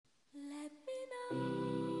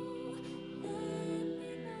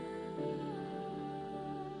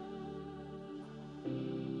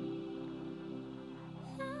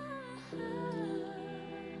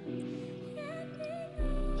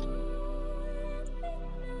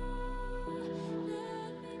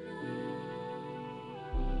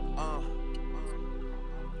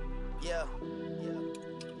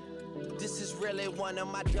really one of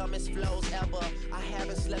my dumbest flows ever. I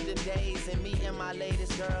haven't slept in days, and me and my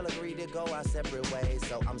latest girl agreed to go our separate ways.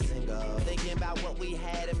 So I'm single, thinking about what we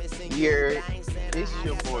had and missing you. But I ain't saying It's I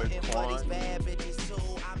your got boy something for these Quan. bad bitches too.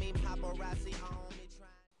 I mean paparazzi on me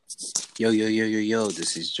Yo,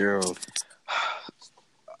 this is Gerald.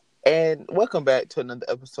 And welcome back to another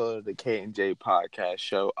episode of the K&J Podcast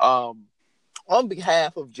Show. On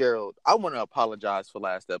behalf of Gerald, I want to apologize for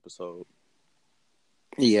last episode.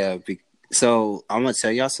 Yeah, so I'm going to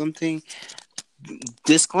tell y'all something.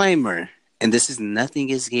 Disclaimer, and this is nothing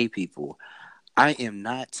against gay people. I am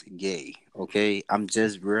not gay, okay? I'm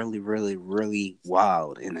just really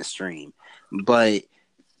wild in the stream. But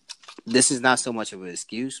this is not so much of an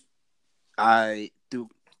excuse. Through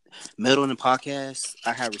middle in the podcast,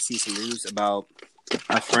 I have received some news about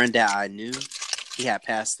a friend that I knew. He had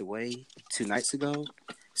passed away 2 nights ago.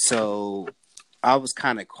 So I was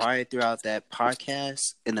kind of quiet throughout that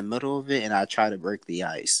podcast in the middle of it, and I tried to break the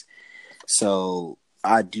ice. So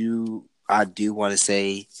I do want to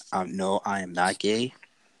say, no, I am not gay.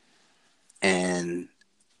 And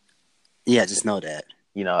yeah, just know that.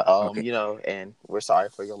 Okay. And we're sorry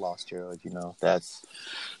for your loss, Gerald.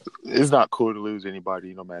 It's not cool to lose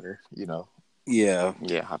anybody, no matter, Yeah.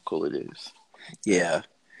 Yeah, how cool it is. Yeah.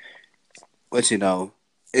 But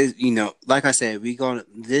like I said,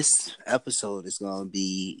 this episode is gonna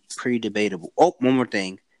be pretty debatable. Oh, one more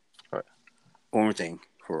thing. Right. One more thing.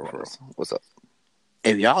 For real. What's up?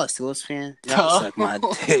 If y'all a Steelers fan, y'all suck my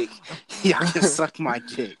dick. Y'all can suck my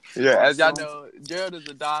dick. Yeah, as y'all know, Gerald is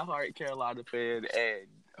a diehard Carolina fan, and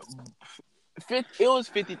it was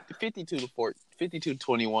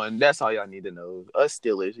 52-21. That's all y'all need to know. Us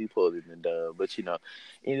Steelers, we pulled in the dub, but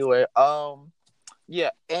anyway, yeah,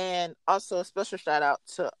 and also a special shout out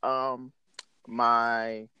to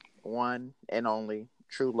my one and only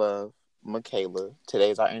true love, Michaela.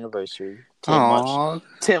 Today's our anniversary. 10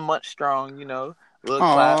 months strong, Little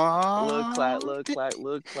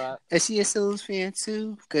clap. Is she a Steelers fan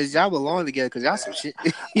too? Because y'all belong together. Because y'all some shit.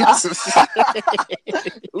 Y'all some shit.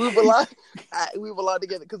 we belong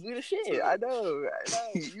together because we the shit. I know.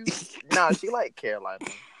 Nah, she like Carolina.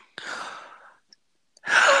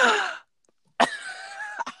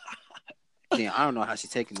 Damn, I don't know how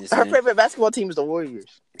she's taking this. Her favorite basketball team is the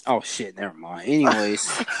Warriors. Oh shit, never mind. Anyways,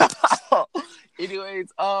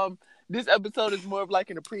 this episode is more of like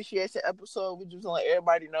an appreciation episode. We just want to let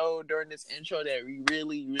everybody know during this intro that we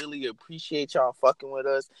really appreciate y'all fucking with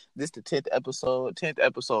us. This the 10th episode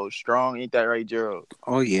strong. Ain't that right, Gerald?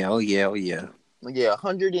 Oh yeah. Yeah,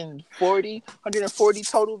 140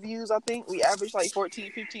 total views. I think we average like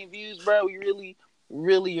 14, 15 views, bro. We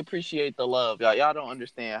really appreciate the love, y'all. Y'all don't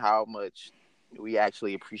understand how much we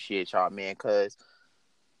actually appreciate y'all, man. Because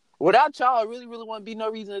without y'all, it really wouldn't be no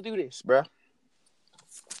reason to do this, bro.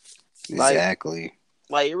 Exactly.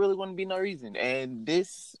 Like it really wouldn't be no reason. And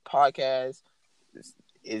this podcast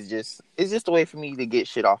is just a way for me to get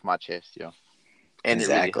shit off my chest, yo. And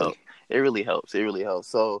exactly. It really helps.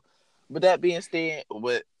 So, with that being said,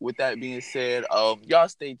 y'all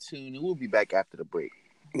stay tuned, and we'll be back after the break.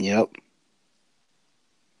 Yep.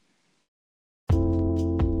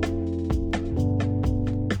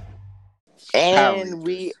 And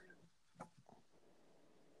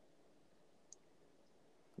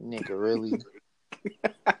nigga, really?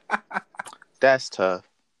 That's tough.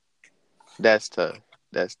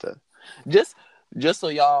 Just so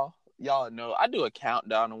y'all know, I do a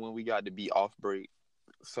countdown on when we got to be off break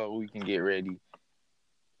so we can get ready.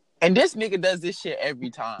 And this nigga does this shit every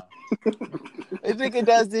time.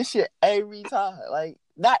 Like,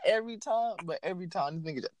 not every time, but every time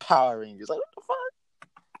this nigga just Power Rangers. Like, what the fuck?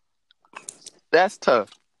 That's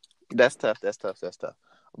tough.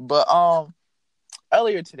 But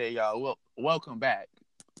earlier today, y'all, welcome back.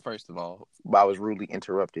 First of all, I was rudely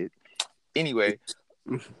interrupted. Anyway,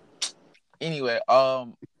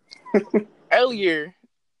 earlier,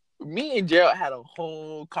 me and Gerald had a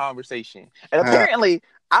whole conversation, and apparently,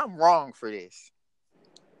 I'm wrong for this.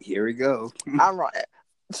 Here we go. I'm wrong.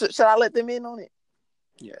 Should I let them in on it?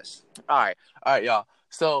 Yes. All right, y'all.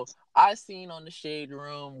 So I seen on the Shade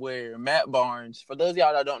Room where Matt Barnes, for those of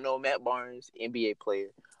y'all that don't know, Matt Barnes, NBA player,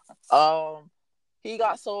 he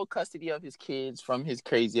got sole custody of his kids from his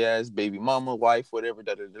crazy ass baby mama, wife, whatever.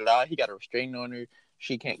 He got a restraining order.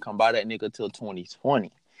 She can't come by that nigga till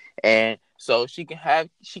 2020, and so she can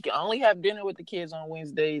only have dinner with the kids on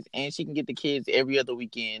Wednesdays, and she can get the kids every other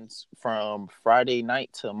weekend from Friday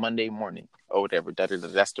night to Monday morning or whatever.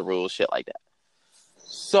 That's the rule, shit like that.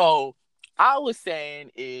 So I was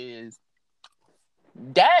saying is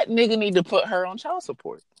that nigga need to put her on child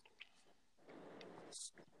support.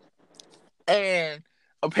 And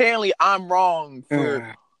apparently I'm wrong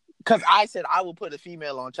for because I said I will put a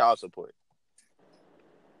female on child support.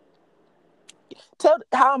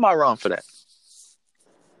 How am I wrong for that?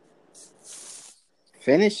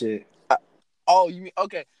 Finish it. Oh, you mean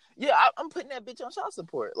okay? Yeah, I'm putting that bitch on child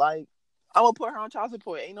support. Like, I'm gonna put her on child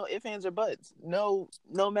support. Ain't no ifs, ands, or buts. No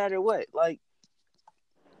matter what. Like,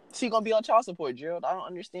 she gonna be on child support, Gerald. I don't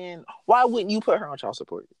understand. Why wouldn't you put her on child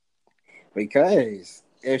support? Because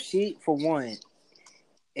if she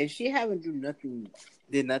haven't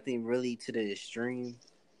did nothing really to the extreme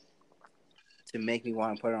to make me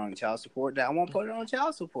want to put her on child support, then I won't put her on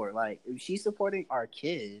child support. Like, if she's supporting our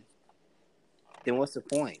kid, then what's the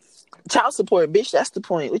point? Child support, bitch. That's the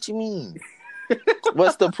point. What you mean?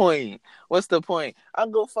 What's the point? I'll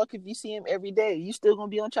go fuck if you see him every day. You still gonna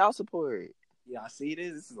be on child support. Y'all see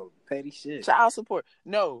this? This is a petty shit. Child support.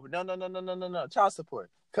 No. Child support.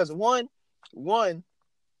 Because one,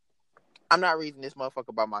 I'm not reading this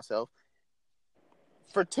motherfucker by myself.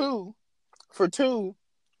 For two,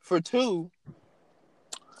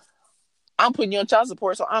 I'm putting you on child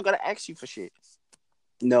support, so I'm gonna ask you for shit.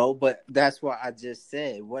 No, but that's what I just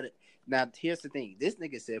said. Now, here's the thing. This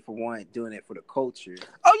nigga said, for one, doing it for the culture.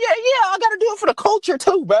 Oh, yeah, I gotta do it for the culture,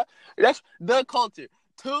 too, bro. That's the culture.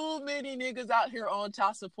 Too many niggas out here on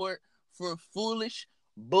child support for foolish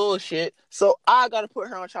bullshit. So I gotta put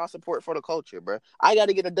her on child support for the culture, bro. I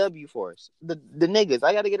gotta get a W for us. The niggas,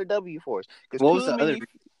 I gotta get a W for us. What was the other reason?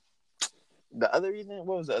 The other reason?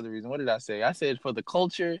 What was the other reason? What did I say? I said for the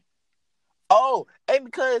culture. Oh, and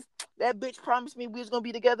because that bitch promised me we was gonna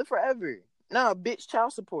be together forever. Nah, bitch,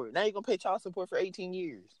 child support. Now you're gonna pay child support for 18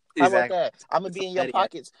 years. How about that? I'm gonna be in your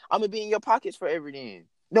pockets. I'm gonna be in your pockets forever then.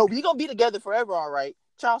 No, we gonna be together forever, all right?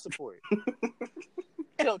 Child support.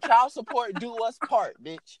 Till child support do us part,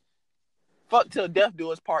 bitch. Fuck till death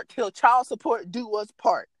do us part. Till child support do us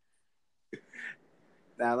part.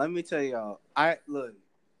 Now let me tell y'all. Look.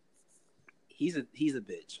 He's a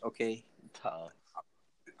bitch, okay? Tough.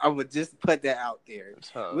 I would just put that out there.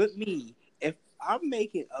 Tough. With me, if I'm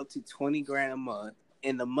making up to $20,000 a month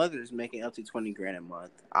and the mother's making up to $20,000 a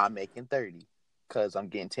month, I'm making 30 because I'm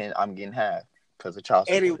getting 10. I'm getting half because of child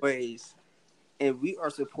support. Anyways, if we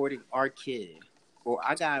are supporting our kid, or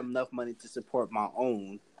I got enough money to support my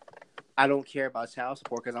own, I don't care about child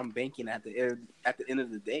support because I'm banking at the end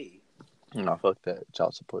of the day. No, fuck that.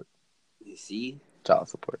 Child support. You see? Child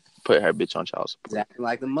support. Put her bitch on child support. Exactly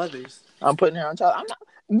like the mothers. I'm putting her on child. I'm not.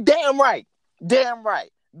 Damn right.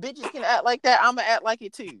 Bitches can act like that. I'm gonna act like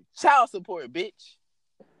it too. Child support, bitch.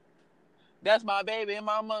 That's my baby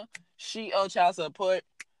mama. She owes child support.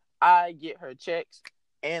 I get her checks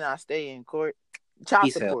and I stay in court.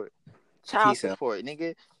 Child support. Child support,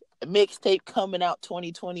 nigga. Mixtape coming out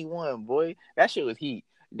 2021, boy. That shit was heat.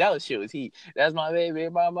 That's my baby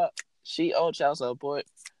mama. She owes child support.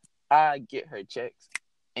 I get her checks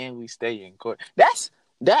and we stay in court. That's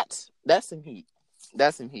some heat.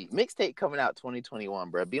 That's some heat. Mixtape coming out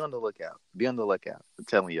 2021, bro. Be on the lookout. I'm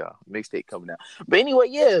telling y'all. Mixtape coming out. But anyway,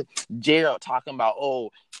 yeah. Gerald talking about,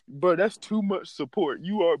 oh, bro, that's too much support.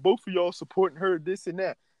 You are both of y'all supporting her, this and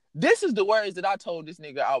that. This is the words that I told this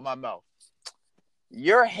nigga out my mouth.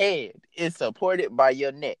 Your head is supported by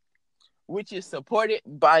your neck, which is supported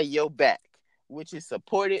by your back, which is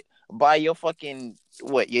supported by your fucking,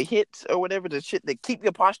 your hips or whatever, the shit that keep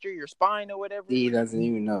your posture, your spine or whatever. He doesn't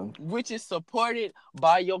even know. Which is supported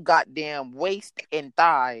by your goddamn waist and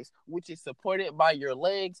thighs, which is supported by your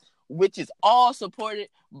legs, which is all supported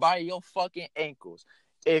by your fucking ankles.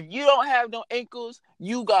 If you don't have no ankles,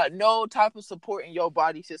 you got no type of support in your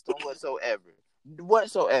body system whatsoever.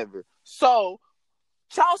 So,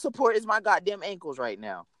 child support is my goddamn ankles right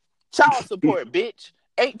now. Child support, bitch.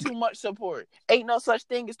 Ain't too much support. Ain't no such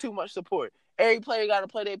thing as too much support. Every player got to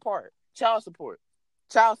play their part. Child support.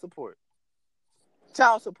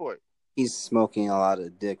 He's smoking a lot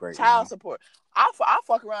of dick right now. Child support. I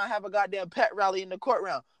fuck around and have a goddamn pet rally in the court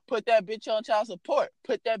round. Put that bitch on child support.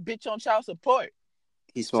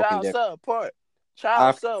 He's smoking dick. Child support.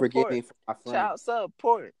 Forgive me for my friend. Child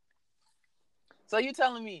support. So you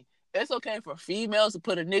telling me it's okay for females to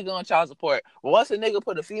put a nigga on child support, but once a nigga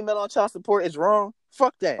put a female on child support, it's wrong?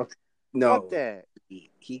 Fuck that. Okay. No. Fuck that.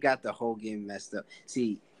 He got the whole game messed up.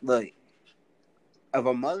 See, look, if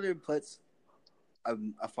a mother puts a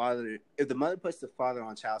father, if the mother puts the father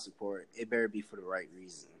on child support, it better be for the right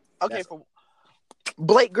reason. Okay, for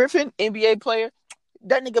Blake Griffin, NBA player,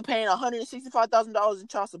 that nigga paying $165,000 in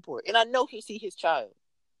child support, and I know he see his child.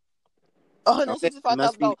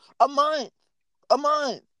 $165,000 a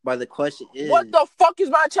month. But the question is, what the fuck is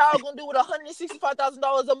my child gonna do with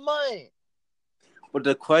 $165,000 a month? But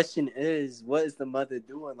the question is, what is the mother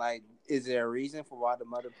doing? Like, Is there a reason for why the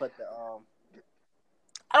mother put the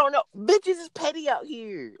I don't know. Bitches is petty out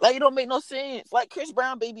here. Like, it don't make no sense. Like Chris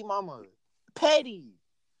Brown baby mama. Petty.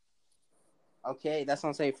 Okay, that's what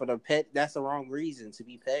I'm saying. For the pet, that's the wrong reason to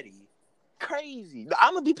be petty. Crazy.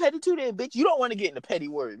 I'm gonna be petty too then, bitch. You don't want to get in the petty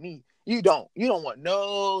word with me. You don't. You don't want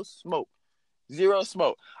no smoke. Zero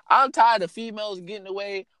smoke. I'm tired of females getting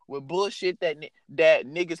away with bullshit that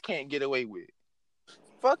niggas can't get away with.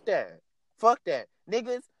 Fuck that. Fuck that.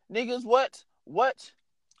 Niggas, what? What?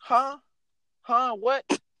 Huh? What?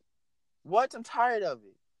 What? I'm tired of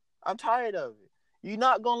it. I'm tired of it. You're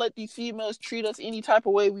not gonna let these females treat us any type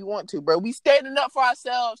of way we want to, bro. We standing up for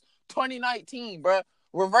ourselves 2019, bro.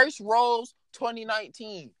 Reverse roles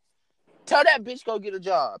 2019. Tell that bitch go get a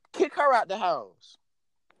job. Kick her out the house.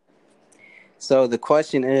 So the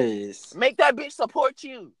question is, make that bitch support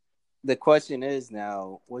you. The question is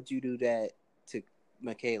now, would you do that to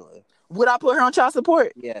Michaela? Would I put her on child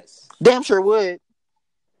support? Yes. Damn sure would.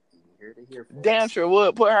 Here to hear from Damn sure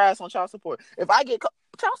would put her ass on child support. If I get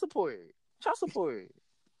child support.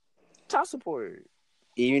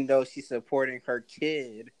 Even though she's supporting her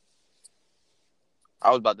kid. I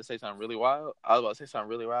was about to say something really wild. And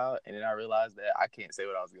then I realized that I can't say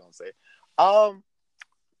what I was going to say. Child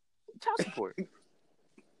support.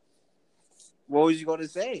 What was you going to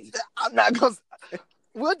say? I'm not going to...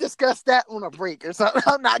 We'll discuss that on a break or something.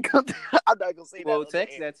 I'm not going to say that. Well,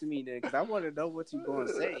 text that to me then, because I want to know what you're going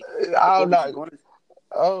to say. I'm not going to...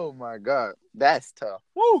 Oh, my God. That's tough.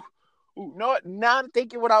 Woo! Ooh, no, now I'm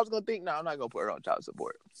thinking what I was going to think. No, I'm not going to put her on child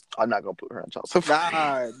support. I'm not going to put her on child support.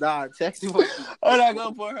 Nah. Text me what you... I'm not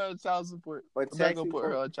going to put her on child support. But I'm not going to put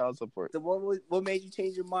her on child support. So what made you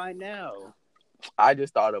change your mind now? I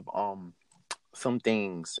just thought of some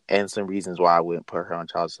things and some reasons why I wouldn't put her on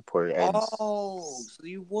child support. And... so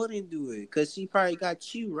you wouldn't do it because she probably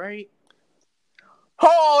got you, right?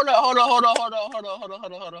 Hold on.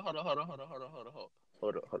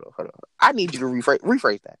 I need you to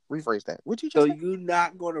rephrase that. What you just say? You're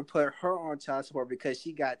not going to put her on child support because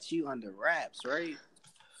she got you under wraps, right?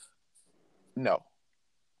 No.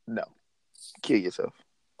 Kill yourself.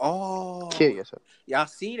 Oh. Kill yourself. Y'all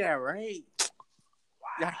see that, right? Wow.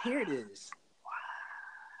 Y'all hear this? Wow.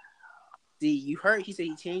 See, you heard he said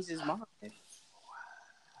he changed his mind.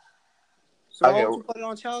 So why would you put it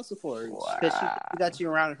on child support? Because she got you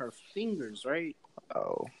around her fingers, right?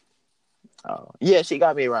 Oh. Yeah, she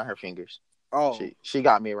got me around her fingers. Oh. She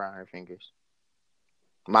got me around her fingers.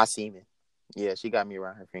 My semen. Yeah, she got me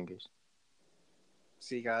around her fingers.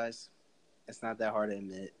 See, guys, it's not that hard to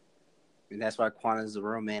admit. And that's why Quanta's a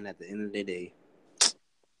real man at the end of the day.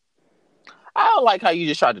 I don't like how you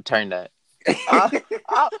just tried to turn that. I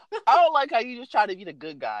don't like how you just try to be the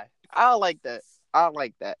good guy. I don't like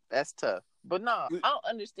that. That's tough. But no, I don't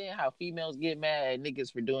understand how females get mad at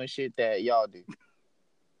niggas for doing shit that y'all do.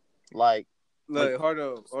 Like, look, hold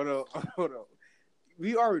on.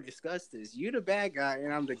 We already discussed this. You the bad guy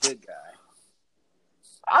and I'm the good guy.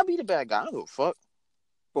 I'll be the bad guy. I don't give a fuck.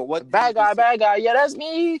 But what bad guy? Yeah, that's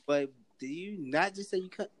me. But do you not just say you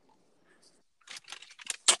cut?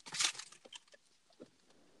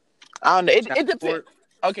 I don't know. It depends.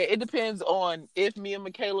 Okay, it depends on if me and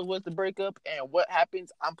Michaela was to break up and what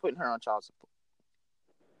happens. I'm putting her on child support.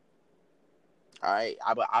 All right,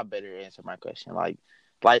 I better answer my question. Like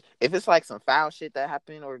if it's like some foul shit that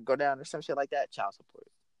happened or go down or some shit like that, child support.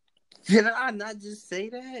 Did I not just say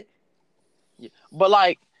that? Yeah, but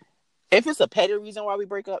like if it's a petty reason why we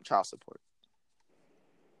break up, child support.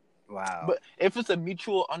 Wow. But if it's a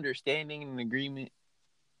mutual understanding and agreement,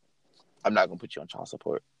 I'm not gonna put you on child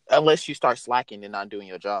support. Unless you start slacking and not doing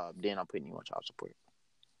your job, then I'm putting you on child support.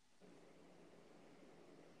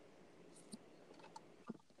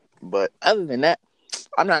 But other than that,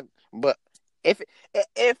 I'm not. But if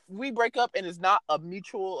we break up and it's not a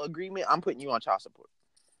mutual agreement, I'm putting you on child support.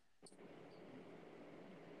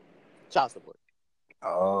 Child support.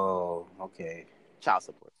 Oh, okay. Child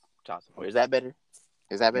support. Is that better?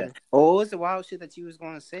 Yeah. Oh, what's the wild shit that you was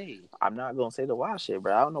gonna say? I'm not gonna say the wild shit,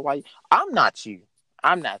 bro. I don't know why. I'm not you.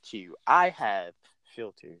 I have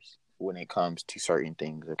filters when it comes to certain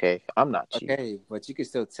things, okay? I'm not you. Okay, but you can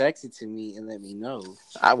still text it to me and let me know.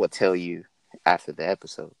 I will tell you after the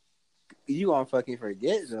episode. You gonna fucking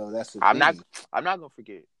forget, though. That's the thing. I'm not gonna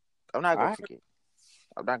forget. I'm not gonna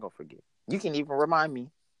forget. You can even remind me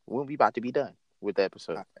when we about to be done with the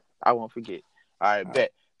episode. Right. I won't forget. All right,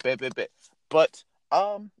 bet. But,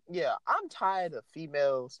 yeah, I'm tired of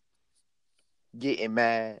females getting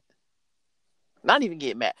mad. Not even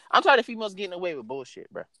getting mad. I'm tired of females getting away with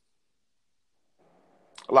bullshit, bro.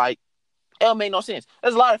 Like, it don't make no sense.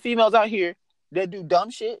 There's a lot of females out here that do dumb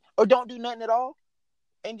shit or don't do nothing at all.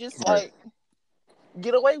 and just Right. like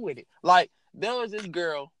get away with it. Like there was this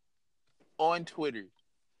girl on Twitter.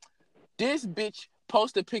 This bitch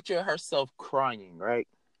posted a picture of herself crying, right?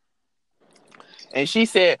 And she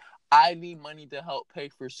said, "I need money to help pay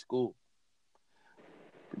for school.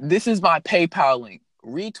 This is my PayPal link.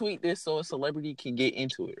 Retweet this so a celebrity can get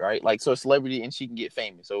into it, right? Like so a celebrity and she can get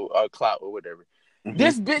famous or clout or whatever." Mm-hmm.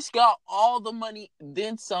 This bitch got all the money,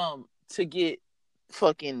 then some, to get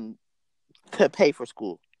fucking to pay for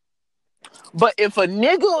school. But if a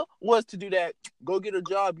nigga was to do that, go get a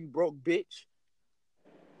job, you broke bitch.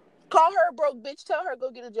 Call her a broke bitch. Tell her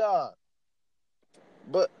go get a job.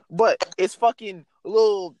 But it's fucking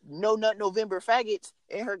little no nut November faggots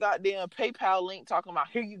in her goddamn PayPal link talking about,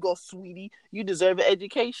 here you go, sweetie. You deserve an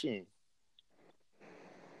education.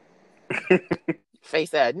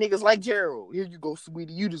 Face that niggas like Gerald. Here you go,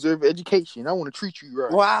 sweetie. You deserve an education. I want to treat you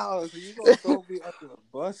right. Wow, so you gonna throw me under the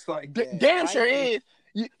bus like that? Damn sure is.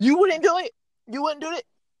 You wouldn't do it? You wouldn't do it?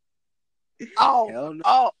 Oh, hell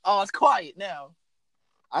no. Oh, it's quiet now.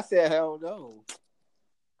 I said hell no.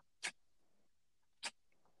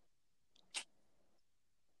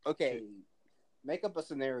 Okay, make up a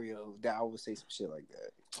scenario that I would say some shit like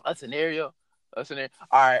that. A scenario. All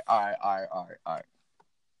right.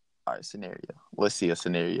 Scenario. Let's see a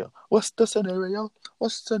scenario. What's the scenario?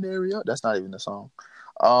 That's not even a song.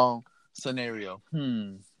 Scenario.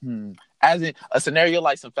 As in a scenario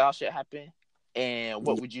like some foul shit happened, and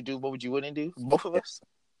what would you do? What would you wouldn't do? Both of us.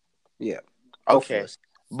 Yeah. Okay.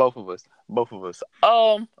 Both of us. Both of them.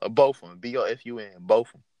 BOFUN.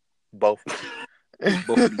 Both of them.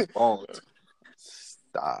 Both of these balls.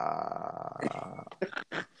 Stop.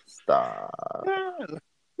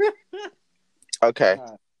 Okay.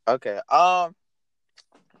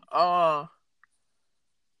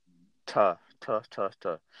 Tough.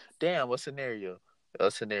 Damn, what scenario?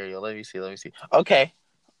 A scenario. Let me see. Okay.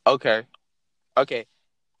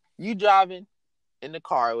 You driving in the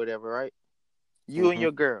car or whatever, right? You and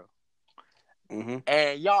your girl.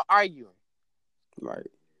 And y'all arguing. Right.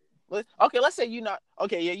 Let's say you not.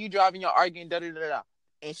 Okay, yeah, you driving, y'all arguing, da-da-da-da.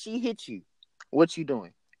 And she hit you. What you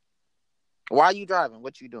doing? Why are you driving?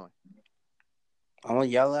 What you doing? I'm gonna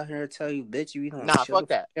yell at her and tell you, bitch, you don't. Nah, fuck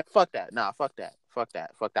that. Nah, fuck that.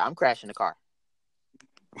 I'm crashing the car.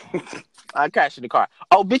 I'm crashing the car.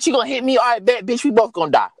 Oh, bitch, you gonna hit me? All right, bet, bitch, we both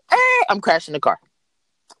gonna die. I'm crashing the car.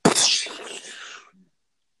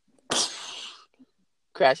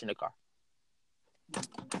 Crashing the car.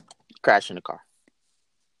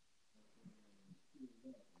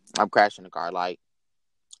 I'm crashing the car, like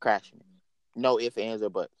crashing it. No ifs, ands, or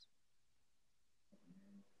buts.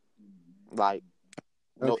 Like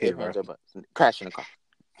no ifs, ands, or buts. Crashing the car.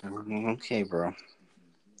 Okay, bro.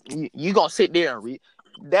 You gonna sit there and read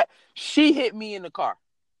that? She hit me in the car,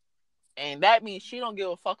 and that means she don't give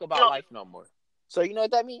a fuck about life no more. So you know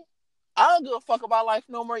what that means? I don't give a fuck about life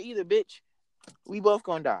no more either, bitch. We both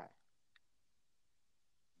gonna die.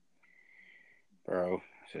 Bro,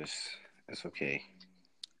 it's okay.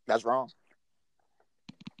 That's wrong.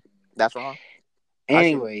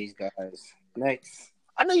 Anyways, guys, next.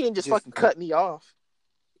 I know you didn't just fucking cut me off.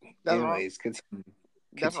 That's anyways, wrong.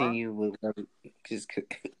 Continue with whatever.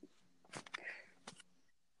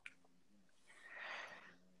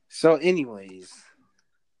 So, anyways,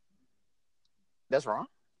 that's wrong.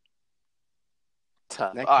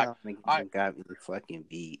 Tough. Next time, you got me fucking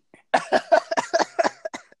beat.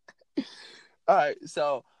 All right,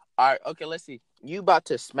 so okay, let's see. You about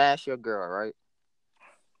to smash your girl, right?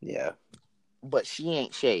 Yeah. But she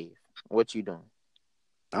ain't shaved. What you doing?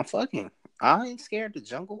 I'm fucking. I ain't scared of the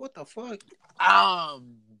jungle. What the fuck?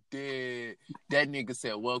 I'm dead. That nigga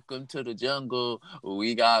said, "Welcome to the jungle.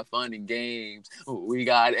 We got fun and games. We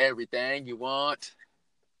got everything you want."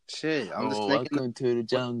 Shit, I'm the snake. Welcome to the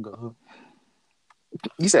jungle.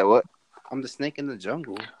 You said what? I'm the snake in the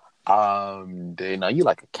jungle. Dude, no, you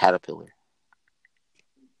like a caterpillar.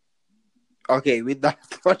 Okay, we not.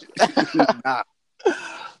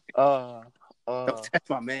 Nah. Don't test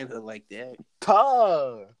my manhood like that.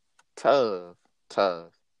 Tough.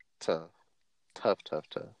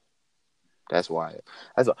 That's wild.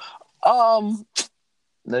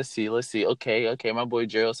 Let's see. Okay. My boy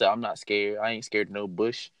Gerald said, "I'm not scared. I ain't scared of no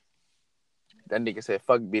bush." That nigga said,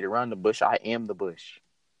 "Fuck beat around the bush. I am the bush."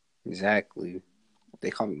 Exactly. They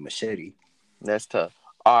call me Machete. That's tough.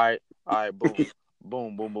 All right. Boom.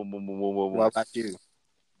 What about you?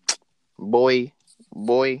 Boy.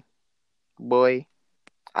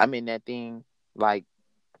 I'm in that thing like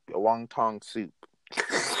a wonton soup.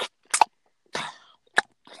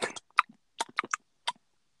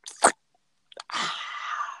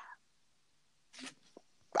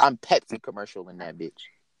 I'm Pepsi commercial in that bitch.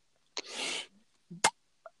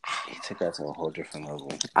 He took that to a whole different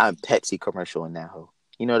level. I'm Pepsi commercial in that hoe.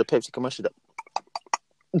 You know the Pepsi commercial?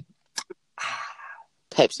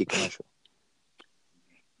 Pepsi commercial.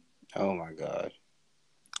 Oh my god.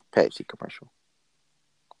 Pepsi commercial.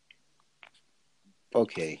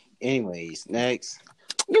 Okay. Anyways, next.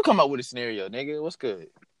 You come up with a scenario, nigga. What's good?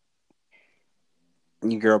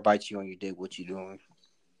 Your girl bites you on your dick. What you doing?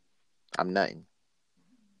 I'm nothing.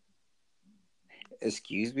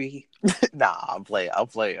 Excuse me? Nah, I'm playing.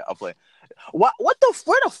 What where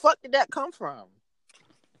the fuck did that come from?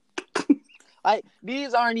 Like,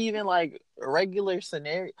 these aren't even like regular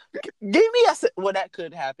scenarios. Give me well, that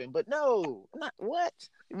could happen, but no, not what.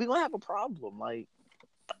 We're gonna have a problem. Like,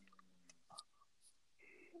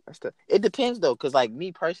 it depends though, because like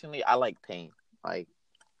me personally, I like pain. Like.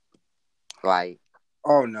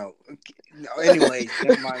 Oh no. Anyways,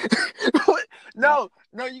 never mind. No,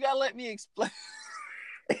 you gotta let me explain.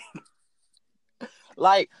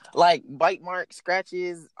 like bite marks,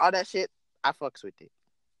 scratches, all that shit. I fucks with it.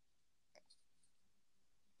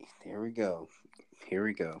 Here we go.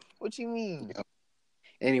 What you mean?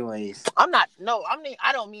 Anyways, I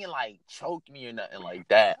don't mean like choke me or nothing like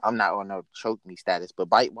that. I'm not on no choke me status, but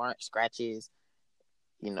bite marks, scratches,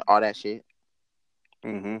 all that shit.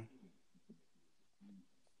 mm-hmm.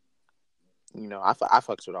 I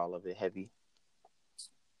fucks with all of it heavy.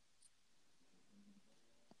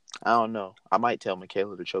 I don't know. I might tell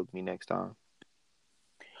Michaela to choke me next time.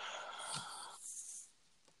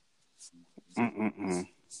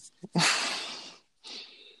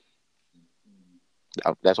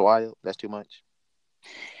 That's wild. That's too much.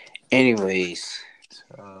 Anyways.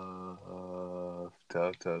 Tough.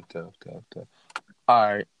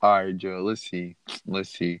 All right, Joe. Let's see.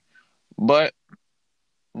 But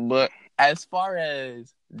as far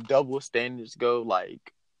as double standards go,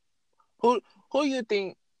 like, who you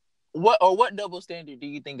think, what double standard do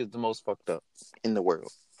you think is the most fucked up in the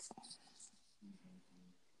world?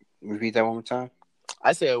 Repeat that one more time.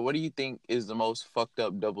 I said, what do you think is the most fucked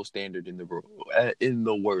up double standard in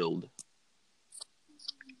the world?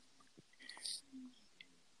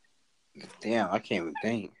 Damn, I can't even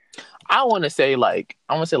think. I want to say like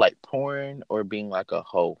porn or being like a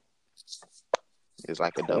hoe is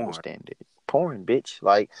like a double standard. Porn, bitch.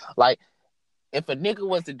 Like if a nigga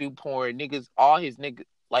was to do porn, if a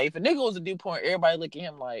nigga was to do porn, everybody look at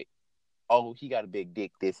him like, oh, he got a big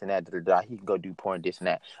dick, this and that, he can go do porn, this and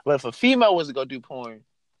that. But if a female was to go do porn,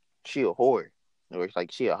 she a whore. Or it's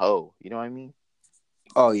like she a hoe. You know what I mean?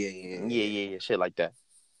 Oh, yeah. Shit like that.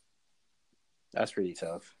 That's pretty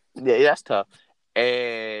tough. Yeah, that's tough.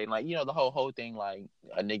 And like, the whole thing, like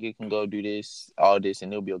a nigga can go do this, all this,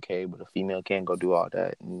 and it'll be okay, but a female can't go do all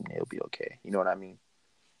that and it'll be okay. You know what I mean?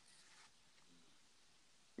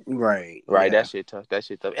 Right. Yeah. That shit tough.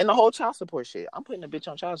 And the whole child support shit. I'm putting a bitch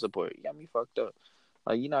on child support. You got me fucked up.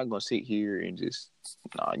 Like, you're not gonna sit here and just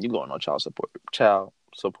you going on child support.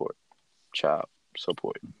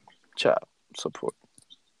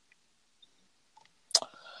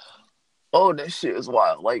 Oh, that shit is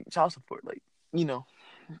wild. Like, child support, like,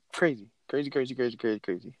 crazy.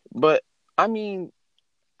 But I mean,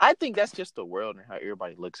 I think that's just the world and how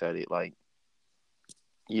everybody looks at it. Like,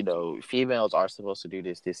 females are supposed to do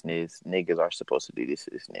this, and this. Niggas are supposed to do this,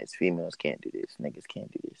 and this. Females can't do this. Niggas can't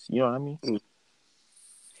do this. You know what I mean?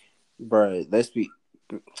 Bruh, let's be.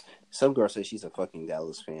 Some girl says she's a fucking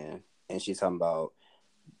Dallas fan, and she's talking about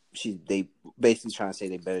they basically trying to say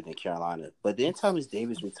they better than Carolina. But then Thomas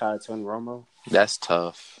Davis retired Tony Romo. That's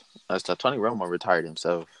tough. Tony Romo retired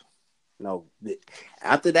himself. No,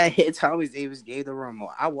 after that hit Thomas Davis gave the Romo,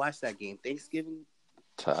 I watched that game Thanksgiving.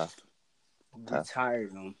 Tough.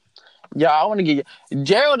 Retired him. Yeah, I want to get you.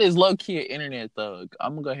 Gerald is low key an internet thug.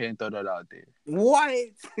 I'm gonna go ahead and throw that out there. What?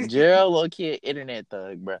 Gerald low key an internet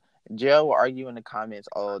thug, bro. Gerald will argue in the comments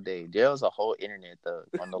all day. Gerald's a whole internet thug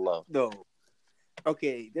on the low. No.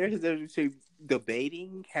 Okay, there's a difference between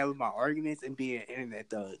debating, having my arguments, and being an internet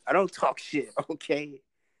thug. I don't talk shit, okay?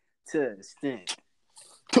 To an extent.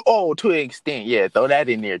 To an extent. Yeah, throw that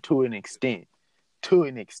in there. To an extent.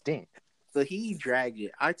 So he dragged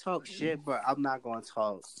it. I talk shit, but I'm not going to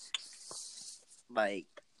talk like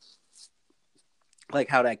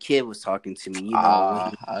how that kid was talking to me.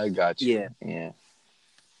 I got you. Yeah.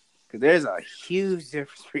 Because there's a huge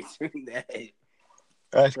difference between that.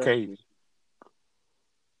 That's crazy.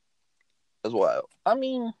 That's wild. I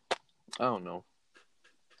mean, I don't know.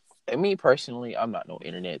 And me personally, I'm not no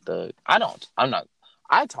internet thug. I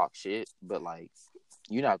talk shit, but like,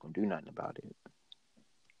 you're not gonna do nothing about it.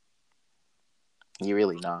 You're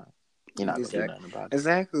really not. You're not gonna do nothing about it.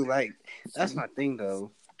 Exactly. Like, that's my thing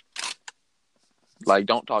though. Like,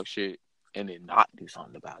 don't talk shit and then not do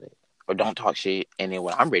something about it. Or don't talk shit and then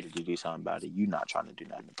when I'm ready to do something about it, you not trying to do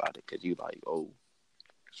nothing about it because you like, oh.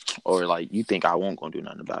 Or like, you think I won't gonna do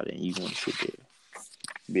nothing about it and you want to sit there.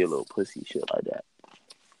 Be a little pussy shit like that.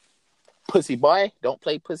 Pussy boy. Don't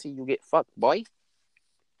play pussy, you get fucked, boy.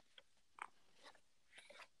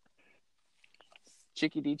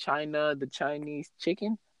 Chickadee China, the Chinese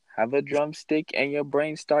chicken. Have a drumstick and your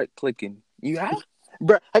brain start clicking. You have?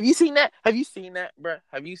 Bruh, have you seen that? Have you seen that, bruh?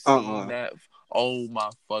 Have you seen that? Oh my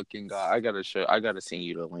fucking god. I gotta send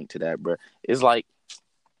you the link to that, bruh. It's like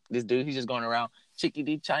this dude, he's just going around.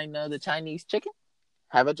 Chickadee China, the Chinese chicken.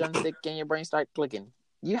 Have a drumstick and your brain start clicking.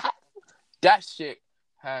 You have? That shit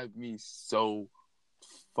had me so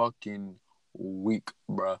fucking weak,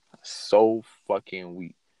 bruh. So fucking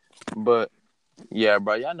weak. But yeah,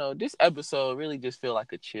 bro. Y'all know this episode really just feel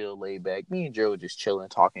like a chill, laid back. Me and Joe just chilling,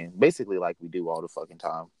 talking, basically like we do all the fucking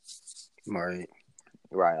time. Right.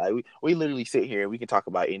 Like we literally sit here. We can talk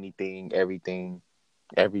about anything, everything,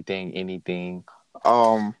 anything.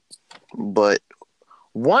 But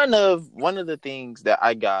one of the things that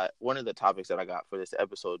I got, one of the topics that I got for this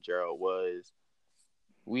episode, Gerald, was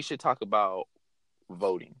we should talk about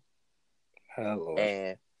voting. Hello.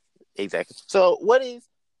 And exactly. So what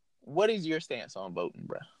is your stance on voting,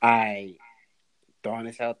 bro? Throwing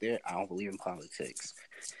this out there, I don't believe in politics.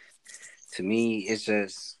 To me, it's a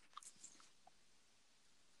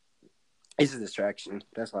distraction.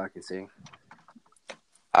 That's all I can say.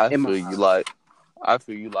 I feel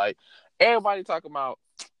you like everybody talking about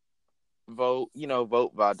vote,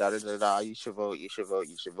 vote, da da da da. You should vote.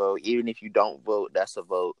 Even if you don't vote, that's a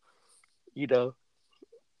vote,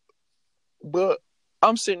 But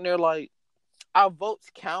I'm sitting there like, our votes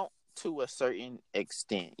count to a certain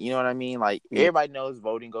extent. You know what I mean? Like, everybody knows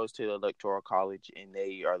voting goes to the Electoral College, and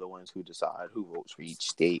they are the ones who decide who votes for each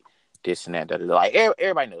state, this and that. Da, da, da. Like,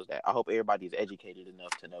 everybody knows that. I hope everybody's educated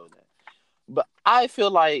enough to know that. But I feel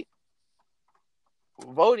like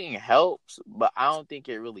voting helps, but I don't think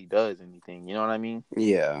it really does anything. You know what I mean?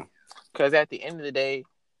 Yeah. Because at the end of the day,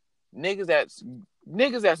 niggas that's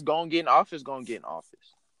gonna get in office, gonna get in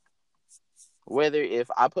office. Whether if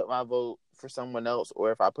I put my vote for someone else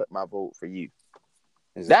or if I put my vote for you.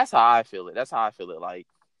 That's how I feel it. Like,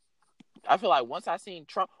 I feel like once I seen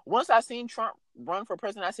Trump run for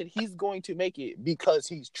president, I said he's going to make it because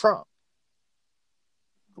he's Trump.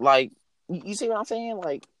 Like, you see what I'm saying?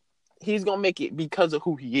 Like, he's gonna make it because of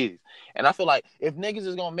who he is. And I feel like if niggas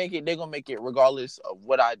is gonna make it, they're gonna make it regardless of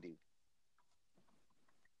what I do.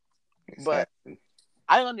 Exactly. But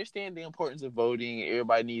I understand the importance of voting.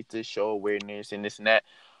 Everybody needs to show awareness and this and that.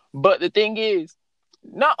 But the thing is,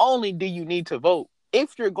 not only do you need to vote,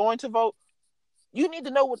 if you're going to vote, you need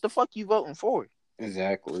to know what the fuck you voting for.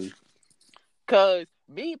 Exactly. Because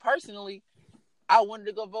me personally, I wanted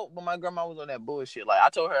to go vote, but my grandma was on that bullshit. Like, I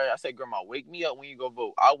told her, I said, Grandma, wake me up when you go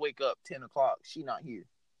vote. I'll wake up 10 o'clock. She not here.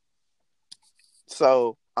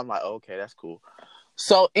 So I'm like, okay, that's cool.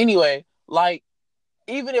 So anyway, like,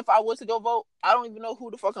 even if I was to go vote, I don't even know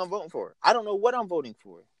who the fuck I'm voting for. I don't know what I'm voting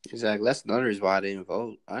for. Exactly. That's another reason why I didn't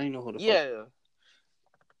vote. I didn't know who the fuck.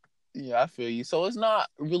 Yeah, I feel you. So it's not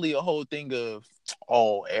really a whole thing of,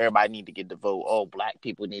 oh, everybody need to get the vote. Oh, black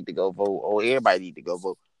people need to go vote. Oh, everybody need to go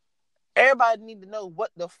vote. Everybody need to know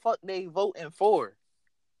what the fuck they voting for.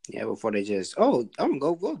 Yeah, before they just, I'm gonna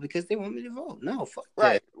go vote because they want me to vote. No, fuck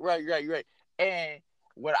that. Right. And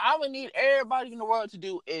what I would need everybody in the world to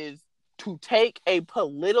do is to take a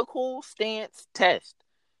political stance test.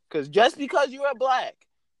 Because just because you are black,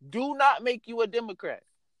 do not make you a Democrat.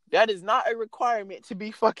 That is not a requirement to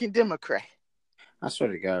be fucking Democrat. I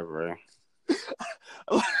swear to God, bro.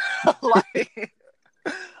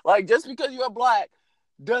 like, just because you're black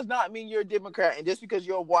does not mean you're a Democrat. And just because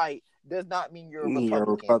you're white does not mean you're a Republican. You're a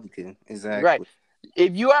Republican. Exactly. Right.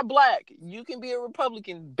 If you are black, you can be a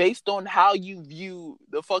Republican based on how you view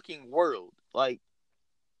the fucking world. Like,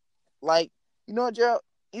 you know what, Gerald?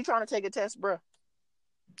 You trying to take a test, bro?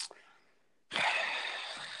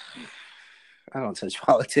 I don't touch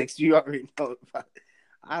politics. You already know about it.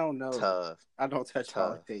 I don't know. Tough. I don't touch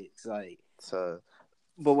politics. Like, tough.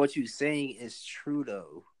 But what you're saying is true,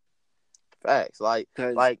 though. Facts.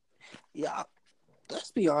 Yeah.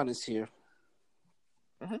 Let's be honest here.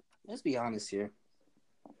 Mm-hmm. Let's be honest here.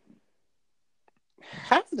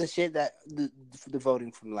 Half of the shit that the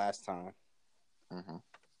voting from last time. Mm-hmm.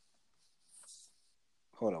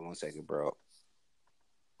 Hold on 1 second, bro.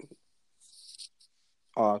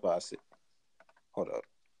 Oh, I was about to say. Hold up.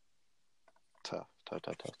 Tough.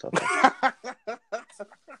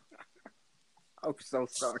 I'm so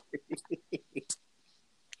sorry.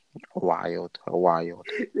 Wild.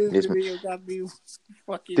 This video got me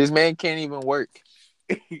fucking. This man can't even work.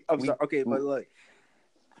 I'm sorry. Okay, but look,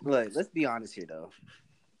 let's be honest here though.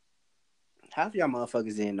 Half y'all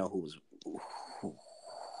motherfuckers didn't know who.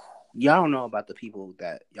 Y'all don't know about the people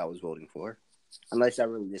that y'all was voting for, unless y'all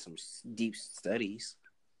really did some deep studies.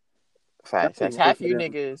 Facts. Half you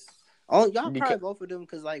niggas. Oh, y'all probably vote for them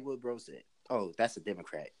because, like what bro said. Oh, that's a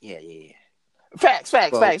Democrat. Yeah. Facts.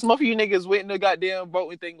 Most of you niggas went in the goddamn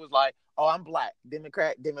voting thing was like, oh, I'm black.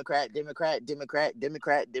 Democrat.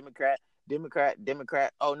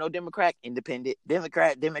 Oh, no Democrat. Independent.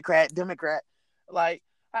 Democrat.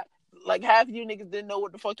 Like half of you niggas didn't know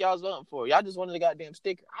what the fuck y'all was voting for. Y'all just wanted a goddamn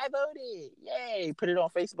sticker. I voted. Yay. Put it on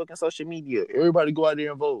Facebook and social media. Everybody go out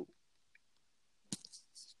there and vote.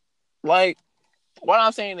 Like, what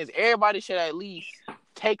I'm saying is everybody should at least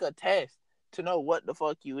take a test to know what the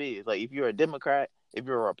fuck you is. Like, if you're a Democrat, if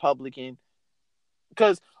you're a Republican.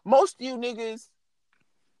 Because most of you niggas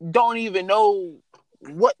don't even know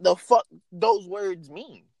what the fuck those words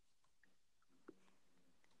mean.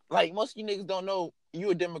 Like, most of you niggas don't know you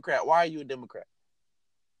a Democrat. Why are you a Democrat?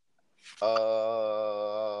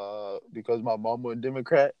 Because my mama a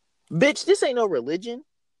Democrat. Bitch, this ain't no religion.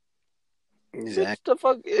 Exactly. The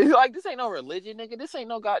fuck? Like, this ain't no religion, nigga. This ain't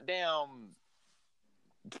no goddamn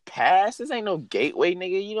pass. This ain't no gateway,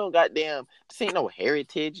 nigga. You don't goddamn. This ain't no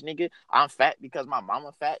heritage, nigga. I'm fat because my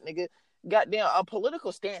mama fat, nigga. Goddamn, a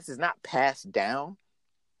political stance is not passed down.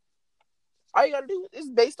 All you gotta do is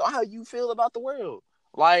based on how you feel about the world.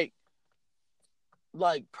 Like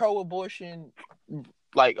pro-abortion,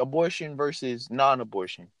 like abortion versus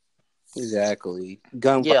non-abortion. Exactly.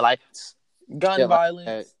 Gun violence. Gun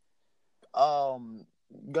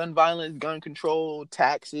violence, gun control,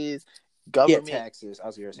 taxes, government taxes. I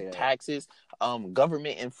was gonna say that. Taxes,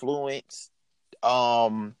 government influence,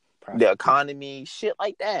 the economy, shit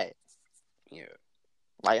like that. Yeah.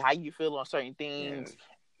 Like how you feel on certain things. Yeah.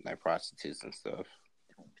 Like prostitutes and stuff.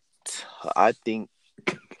 I think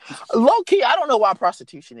low key, I don't know why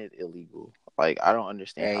prostitution is illegal. Like, I don't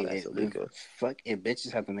understand how that's illegal. Fuck, and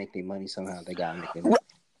bitches have to make their money somehow. They gotta make it.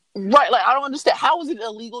 Right, like, I don't understand. How is it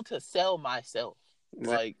illegal to sell myself?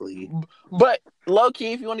 Exactly. Like, but low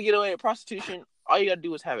key, if you want to get away with prostitution, all you gotta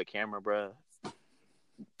do is have a camera, bro.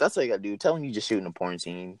 That's all you gotta do. Tell them you just shooting a porn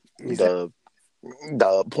scene. Exactly.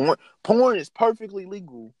 The porn is perfectly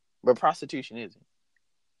legal, but prostitution isn't.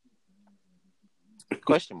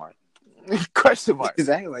 Question mark.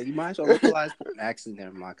 Exactly. Like, you might as well localize porn. Actually,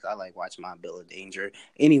 never mind, because I like watching my Bill of Danger.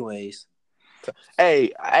 Anyways.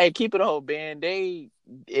 Hey, keep it a whole band.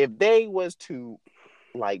 If they was to,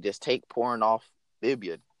 like, just take porn off, it'd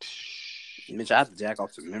be a... Bitch, I have to jack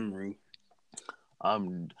off the memory.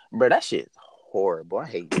 Bro, that shit's horrible. I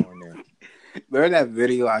hate doing that. Remember that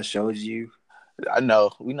video I showed you? No,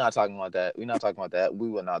 we're not talking about that. We will not talk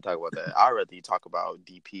about that. I'd rather you talk about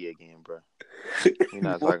DP again, bro. We're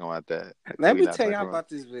not talking about that. Let me tell y'all about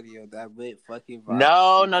this video that went fucking viral.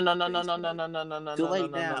 No. Too late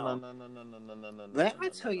now. Let me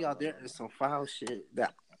tell y'all, there is some foul shit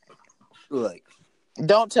that... Look.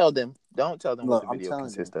 Don't tell them what the video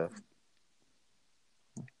consists of.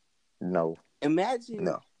 No. Imagine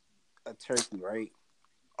a turkey, right?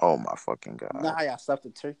 Oh my fucking God. You know how y'all stuffed a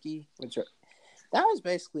turkey? That was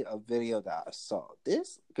basically a video that I saw.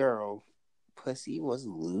 This girl, pussy was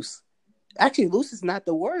loose. Actually, loose is not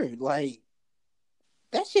the word. Like,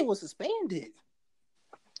 that shit was suspended.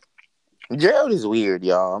 Gerald is weird,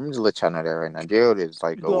 y'all. I'm just let y'all know that right now. Gerald is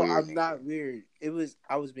like a weird. I'm not weird.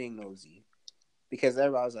 I was being nosy. Because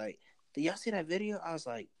everybody was like, did y'all see that video? I was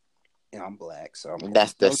like, and I'm black, so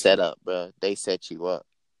that's the setup, bro. They set you up.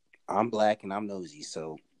 I'm black and I'm nosy,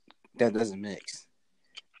 so that doesn't mix.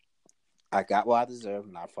 I got what I deserve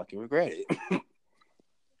and I fucking regret it.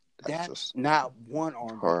 That's not one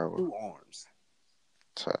arm, but 2 arms.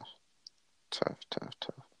 Tough.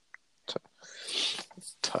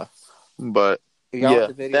 But if y'all want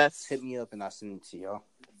the video, hit me up and I'll send it to y'all.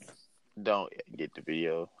 Don't get the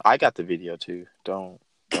video. I got the video too. Don't.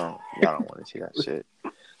 Y'all don't want to see that shit.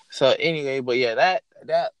 So anyway, but yeah,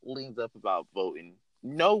 that leads up about voting.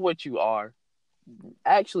 Know what you are.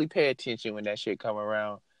 Actually pay attention when that shit come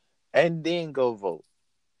around. And then go vote.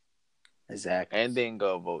 Exactly. And then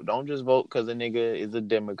go vote. Don't just vote because a nigga is a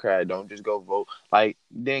Democrat. Don't just go vote. Like,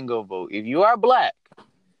 then go vote. If you are black,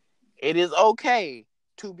 it is okay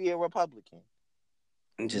to be a Republican.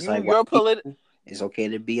 Just it's okay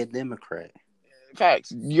to be a Democrat.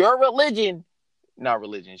 Facts. Your religion, not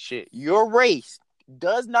religion, shit. Your race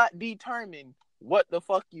does not determine what the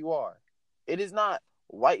fuck you are. It is not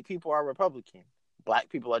white people are Republican. Black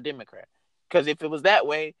people are Democrat. Because if it was that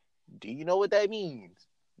way, do you know what that means?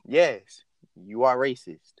 Yes, you are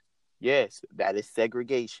racist. Yes, that is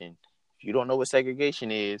segregation. If you don't know what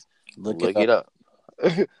segregation is, Look it look up. it up.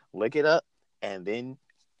 Look it up, and then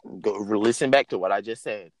go listen back to what I just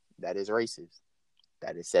said. That is racist.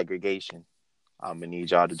 That is segregation. I'm gonna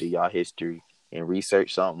need y'all to do y'all history and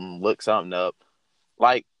research something, look something up.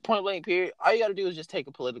 Like, point blank, period. All you gotta do is just take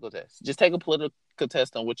a political test. Just take a political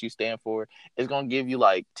test on what you stand for. It's gonna give you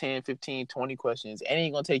like 10, 15, 20 questions, and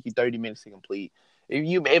it's gonna take you 30 minutes to complete.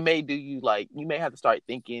 It may do you like, you may have to start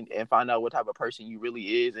thinking and find out what type of person you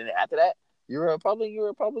really is, and after that, you're a Republican, you're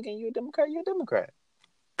a Republican, you're a Democrat, you're a Democrat.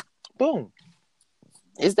 Boom.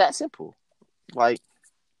 It's that simple. Like,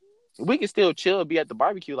 we can still chill, be at the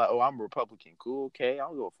barbecue, like, oh, I'm a Republican. Cool, okay, I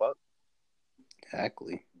don't give a fuck.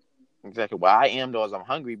 Exactly. What I am, though, is I'm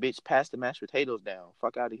hungry, bitch. Pass the mashed potatoes down.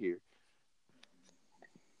 Fuck out of here.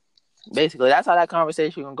 Basically, that's how that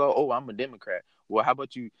conversation gonna go. Oh, I'm a Democrat. Well, how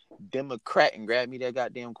about you Democrat and grab me that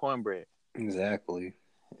goddamn cornbread? Exactly.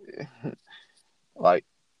 Like,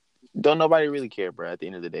 don't nobody really care, bro. At the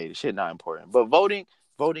end of the day, the shit not important. But voting,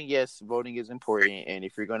 yes, voting is important. And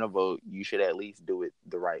if you're gonna vote, you should at least do it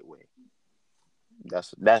the right way.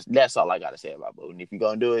 That's all I gotta say about voting. If you're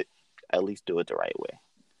gonna do it, at least do it the right way.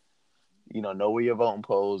 Know where your voting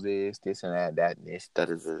polls is, this and that, and this, da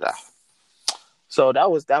da da da. So that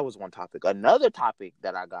was one topic. Another topic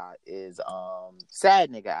that I got is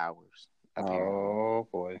sad nigga hours. Apparently. Oh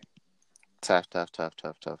boy. Tough.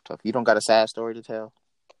 You don't got a sad story to tell?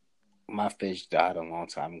 My fish died a long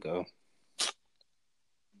time ago.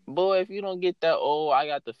 Boy, if you don't get that, I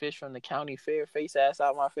got the fish from the county fair face ass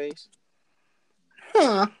out my face.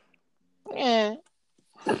 Huh. Yeah.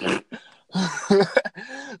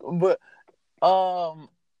 But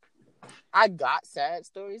I got sad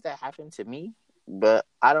stories that happened to me, but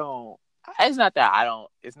it's not that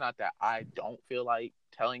I don't feel like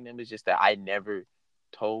telling them. It's just that I never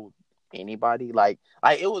told anybody. Like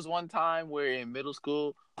it was one time where in middle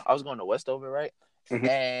school I was going to Westover, right? Mm-hmm.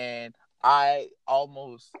 And I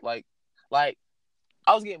almost like I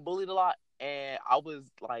was getting bullied a lot, and I was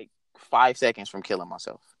like 5 seconds from killing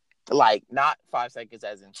myself. Like, not 5 seconds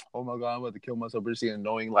as in, oh my God, I'm about to kill myself, but it's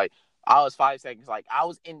annoying. Like, I was 5 seconds, like, I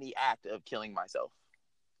was in the act of killing myself.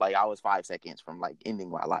 Like, I was 5 seconds from, like, ending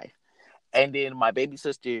my life. And then my baby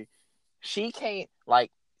sister, she came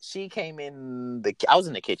in I was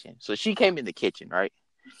in the kitchen. So she came in the kitchen, right?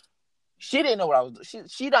 She didn't know what I was doing.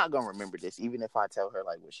 She not going to remember this. Even if I tell her,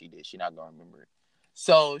 like, what she did, she not going to remember it.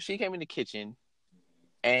 So she came in the kitchen,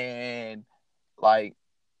 and, like,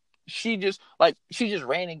 she just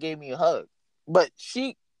ran and gave me a hug. But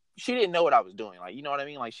she didn't know what I was doing. Like, you know what I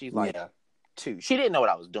mean? Like, she's like 2. She didn't know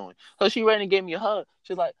what I was doing. So she ran and gave me a hug.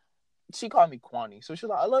 She's like, she called me Kwani. So she's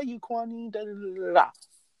like, I love you, Kwani. Da, da, da, da.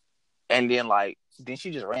 And then, like,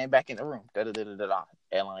 she just ran back in the room. Da, da, da, da, da.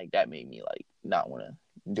 And, like, that made me, like, not want to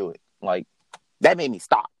do it. Like, that made me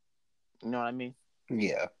stop. You know what I mean?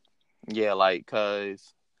 Yeah. Yeah, like,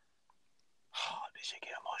 because this shit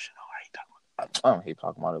get emotional. I don't hate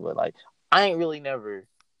talking about it, but like I ain't really never.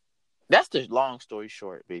 That's the long story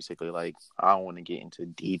short, basically. Like, I don't want to get into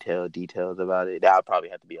details about it. That would probably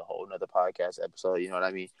have to be a whole nother podcast episode. You know what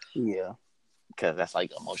I mean? Yeah. Because that's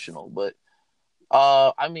like emotional. But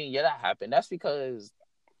I mean, yeah, that happened. That's because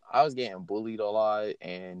I was getting bullied a lot,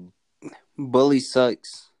 and bully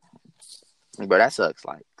sucks. But that sucks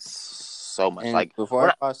like so much. And like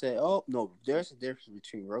before I say, oh no, there's a difference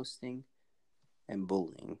between roasting and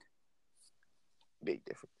bullying. Big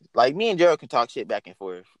difference. Like, me and Gerald can talk shit back and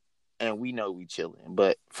forth, and we know we chilling.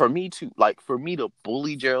 But for me to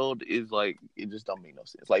bully Gerald is like, it just don't make no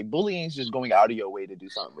sense. Like, bullying is just going out of your way to do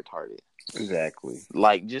something retarded. Exactly.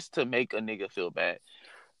 Like, just to make a nigga feel bad.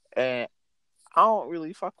 And I don't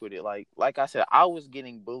really fuck with it. Like I said, I was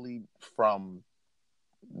getting bullied from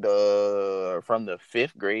the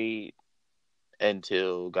 5th grade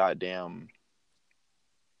until goddamn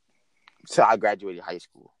till I graduated high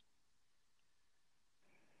school.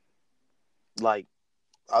 Like,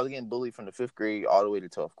 I was getting bullied from the 5th grade all the way to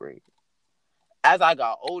 12th grade. As I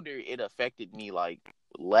got older, it affected me like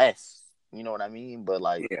less. You know what I mean? But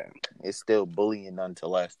like, It's still bullying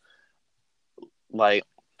nonetheless. Like,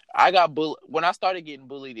 I got bullied when I started getting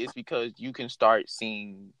bullied. It's because you can start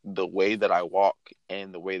seeing the way that I walk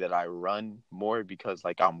and the way that I run more because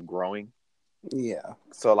like I'm growing. Yeah.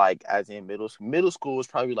 So like, as in middle school was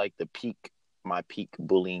probably like my peak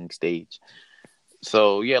bullying stage.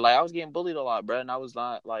 So yeah, like I was getting bullied a lot, bro, and I was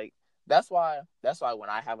not like. That's why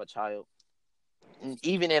when I have a child,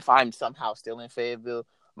 even if I'm somehow still in Fayetteville,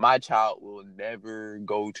 my child will never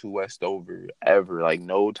go to Westover ever. Like,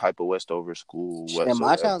 no type of Westover school whatsoever. And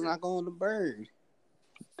my child's not going to Bird.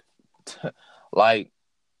 Like,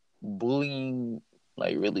 bullying,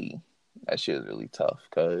 like, really, that shit is really tough.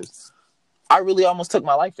 Because I really almost took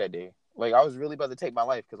my life that day. Like, I was really about to take my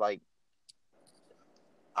life. Because, like,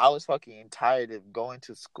 I was fucking tired of going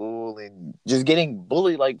to school and just getting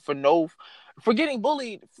bullied, like, for getting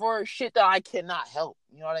bullied for shit that I cannot help.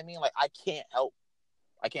 You know what I mean? Like, I can't help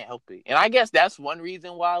it. And I guess that's one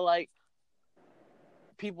reason why, like,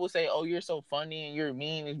 people say, "Oh, you're so funny and you're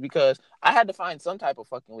mean," is because I had to find some type of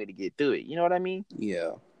fucking way to get through it. You know what I mean?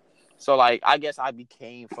 Yeah. So, like, I guess I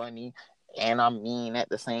became funny and I'm mean at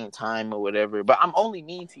the same time or whatever. But I'm only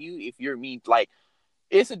mean to you if you're mean. Like,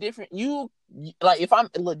 it's a different like, if I'm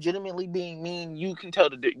legitimately being mean, you can tell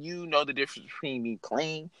you know the difference between me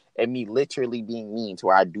playing and me literally being mean to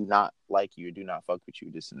where I do not like you or do not fuck with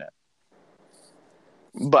you, this and that.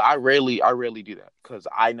 But I rarely do that because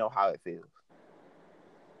I know how it feels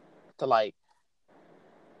to, like,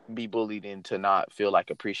 be bullied and to not feel, like,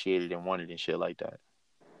 appreciated and wanted and shit like that.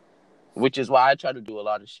 Which is why I try to do a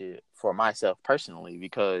lot of shit for myself personally,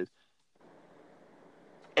 because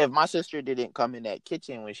if my sister didn't come in that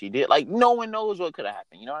kitchen when she did, like, no one knows what could have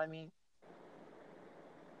happened. You know what I mean?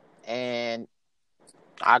 And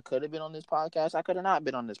I could have been on this podcast. I could have not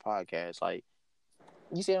been on this podcast. Like,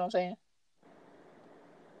 you see what I'm saying?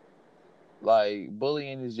 Like,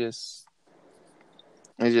 bullying is just,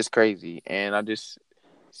 it's just crazy. And I just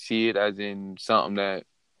see it as in something that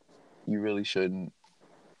you really shouldn't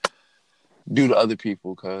do to other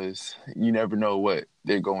people, because you never know what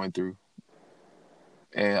they're going through.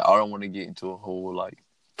 And I don't want to get into a whole, like,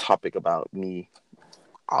 topic about me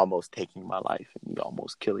almost taking my life and me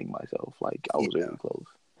almost killing myself. Like, I was really close.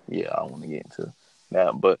 Yeah, I don't want to get into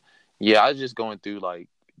that. But yeah, I was just going through, like,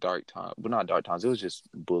 dark times. Well, not dark times. It was just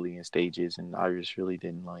bullying stages, and I just really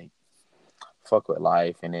didn't, like, fuck with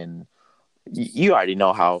life. And then you already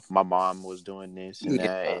know how my mom was doing this and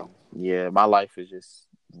that. And yeah, my life is just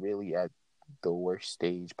really at the worst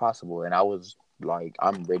stage possible. And I was like,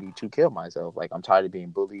 I'm ready to kill myself. Like, I'm tired of being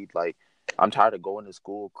bullied. Like, I'm tired of going to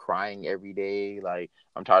school crying every day. Like,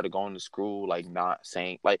 I'm tired of going to school, like, not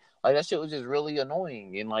saying, like that shit was just really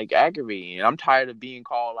annoying and, like, aggravating. And I'm tired of being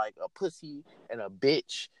called, like, a pussy and a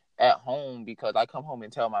bitch at home, because I come home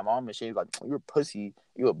and tell my mom and she's like, "You're a pussy,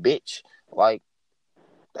 you're a bitch." Like,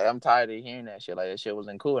 I'm tired of hearing that shit. Like, that shit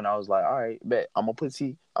wasn't cool. And I was like, all right, bet, I'm a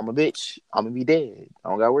pussy, I'm a bitch, I'm gonna be dead. I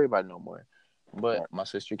don't gotta worry about it no more. But my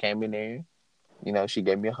sister came in there, you know, she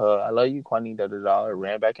gave me a hug. "I love you, Kwani," da-da-da.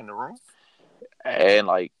 Ran back in the room. And,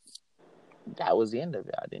 like, that was the end of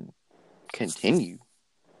it. I didn't continue.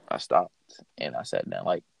 I stopped and I sat down.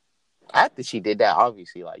 Like, after she did that,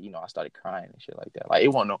 obviously, like, you know, I started crying and shit like that. Like, it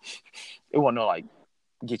wasn't no like,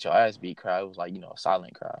 get your ass beat cry. It was like, you know, a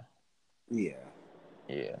silent cry. Yeah.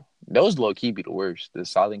 Yeah. Those low key be the worst. The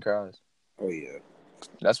silent cries. Oh yeah.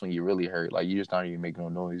 That's when you really hurt. Like, you just don't even make no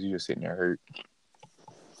noise. You just sitting there hurt.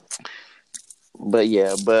 But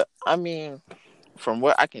yeah, I mean, from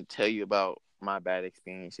what I can tell you about my bad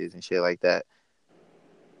experiences and shit like that,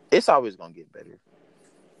 it's always gonna get better.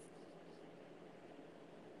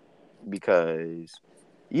 Because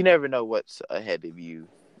you never know what's ahead of you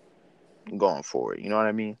going forward. You know what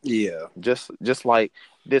I mean? Yeah. Just like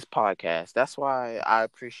this podcast. That's why I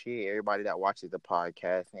appreciate everybody that watches the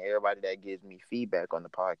podcast and everybody that gives me feedback on the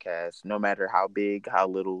podcast, no matter how big, how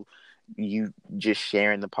little. You just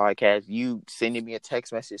sharing the podcast, you sending me a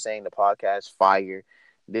text message saying the podcast fire,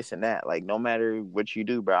 this and that. Like, no matter what you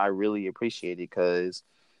do, bro, I really appreciate it, because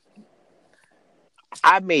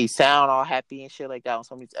I may sound all happy and shit like that on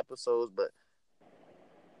some of these episodes, but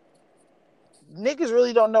niggas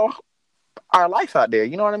really don't know our life out there.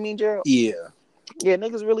 You know what I mean, Gerald? Yeah. Yeah,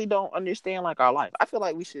 niggas really don't understand, like, our life. I feel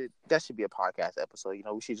like that should be a podcast episode. You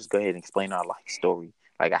know, we should just go ahead and explain our life story,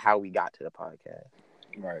 like how we got to the podcast.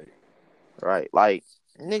 Right. Like,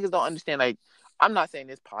 niggas don't understand. Like, I'm not saying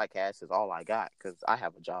this podcast is all I got, because I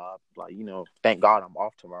have a job. Like, you know, thank God I'm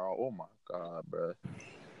off tomorrow. Oh my God, bro.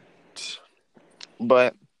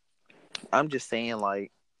 But I'm just saying,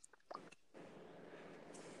 like,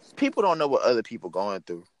 people don't know what other people going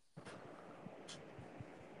through.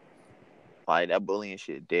 Like, that bullying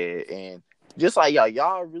shit dead. And just like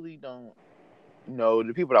y'all really don't know,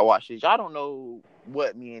 the people that watch this, y'all don't know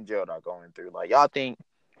what me and Gerald are going through. Like, y'all think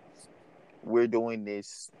we're doing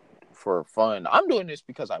this for fun. I'm doing this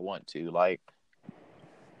because I want to. Like,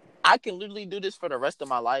 I can literally do this for the rest of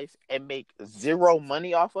my life and make zero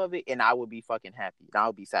money off of it, and I would be fucking happy. And I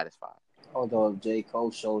would be satisfied. Although if J. Cole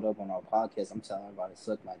showed up on our podcast, I'm telling everybody to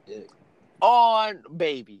suck my dick. On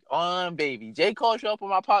baby. J. Cole show up on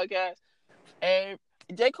my podcast, and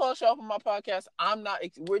J. Cole show up on my podcast.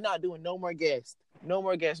 We're not doing no more guest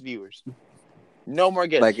viewers. No more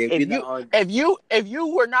guests. Like If you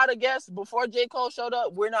were not a guest before J. Cole showed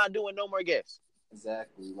up, we're not doing no more guests.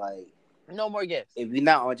 Exactly. Like, no more guests. If you're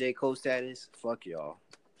not on J. Cole status, fuck y'all.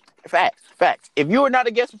 Facts. If you were not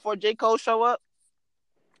a guest before J. Cole show up,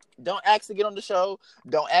 don't ask to get on the show.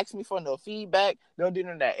 Don't ask me for no feedback. Don't do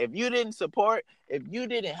none of that. If you didn't support, if you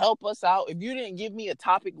didn't help us out, if you didn't give me a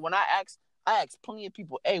topic when I asked plenty of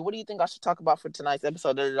people, hey, what do you think I should talk about for tonight's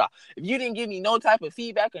episode? Da, da, da. If you didn't give me no type of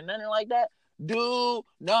feedback or nothing like that, don't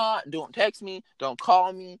text me, don't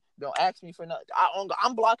call me, don't ask me for nothing.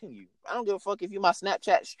 I'm blocking you. I don't give a fuck if you my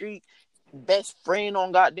Snapchat streak best friend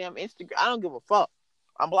on goddamn Instagram. I don't give a fuck.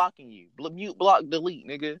 I'm blocking you. Mute, block, delete,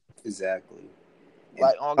 nigga. Exactly.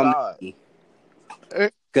 Like, on God.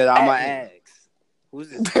 Because I'm my ask. Who's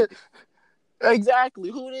this?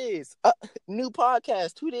 Exactly. Who this? New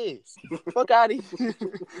podcast. Who this? Fuck out of here.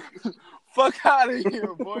 Fuck out of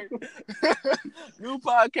here, boy. New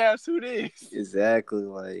podcast. Who this? Exactly.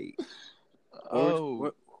 Like,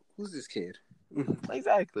 oh, who's this kid?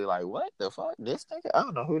 Exactly. Like, what the fuck? This nigga? I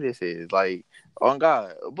don't know who this is. Like, on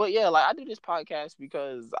God. But yeah, like, I do this podcast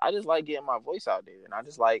because I just like getting my voice out there, and I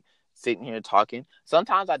just like sitting here talking.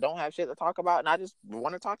 Sometimes I don't have shit to talk about, and I just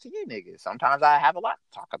want to talk to you niggas. Sometimes I have a lot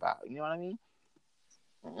to talk about. You know what I mean?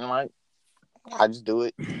 And like, I just do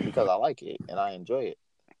it because I like it and I enjoy it.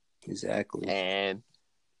 Exactly. And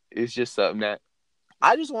it's just something that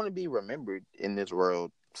I just want to be remembered in this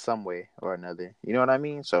world some way or another. You know what I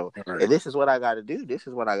mean? So if this is what I got to do, this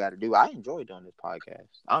is what I got to do. I enjoy doing this podcast.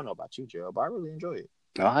 I don't know about you, Gerald, but I really enjoy it.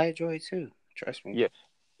 No, I enjoy it too. Trust me.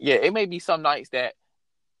 Yeah. It may be some nights that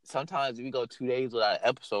sometimes we go 2 days without an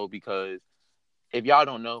episode because if y'all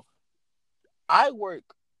don't know, I work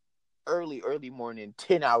early morning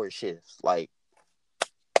 10-hour shifts. Like,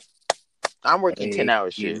 I'm working 10-hour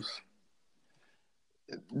shifts.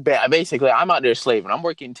 Basically, I'm out there slaving. I'm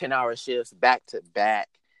working 10-hour shifts back to back.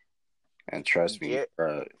 And trust me,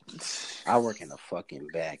 bro, I work in the fucking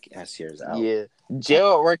back. I serious out. Yeah,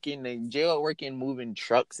 jail working, moving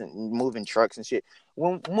trucks and shit.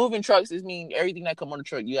 When moving trucks is mean everything that come on the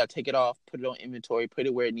truck, you gotta take it off, put it on inventory, put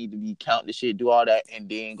it where it need to be, count the shit, do all that, and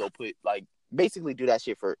then go put basically do that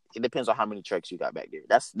shit for. It depends on how many trucks you got back there.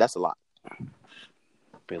 That's a lot.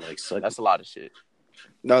 But like, that's a lot of shit.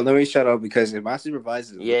 No, let me shut up because if my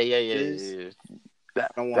supervisor, yeah.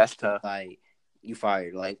 That's tough. Like, you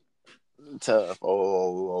fired. Like, tough.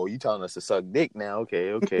 Oh, you telling us to suck dick now?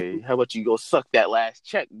 Okay. How about you go suck that last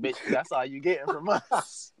check, bitch? That's all you getting from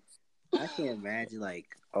us. I can't imagine. Like,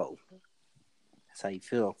 oh, that's how you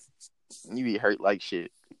feel. You be hurt like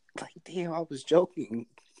shit. Like, damn, I was joking.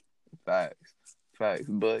 Facts.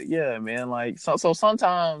 But yeah, man. Like, so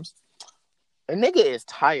sometimes a nigga is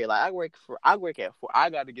tired. Like, I work at 4. I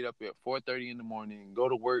got to get up at 4:30 in the morning, go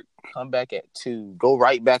to work, come back at 2, go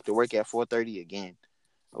right back to work at 4:30 again.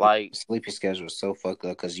 Like, sleeping schedule is so fucked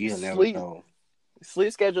up because you'll never know.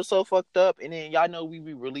 Sleep schedule so fucked up, and then y'all know we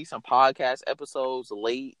be releasing podcast episodes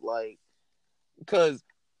late, like, because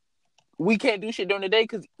we can't do shit during the day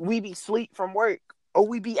because we be sleep from work or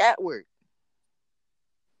we be at work.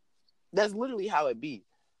 That's literally how it be.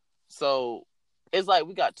 So it's like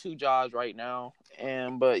we got 2 jobs right now,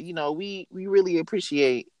 but you know we really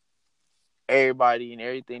appreciate everybody and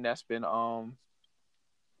everything that's been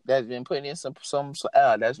putting in some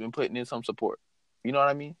support. You know what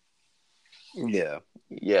I mean? Yeah.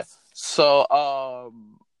 So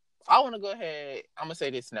I want to go ahead. I'm gonna say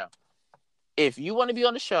this now. If you want to be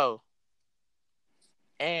on the show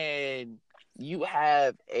and you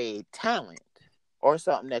have a talent or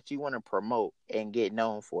something that you want to promote and get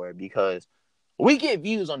known for, because we get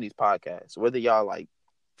views on these podcasts, whether y'all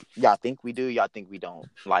think we do, y'all think we don't.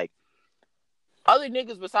 Like, other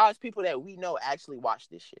niggas besides people that we know actually watch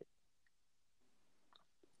this shit.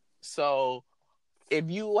 So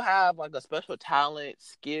if you have like a special talent,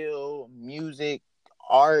 skill, music,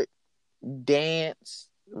 art, dance,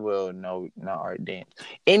 well, no, not art, dance,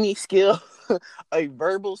 any skill, a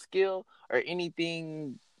verbal skill or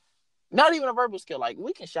anything, not even a verbal skill, like,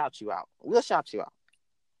 we can shout you out. We'll shout you out.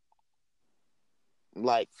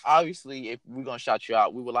 Like, obviously, if we're going to shout you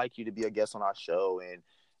out, we would like you to be a guest on our show and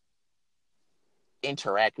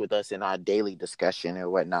interact with us in our daily discussion or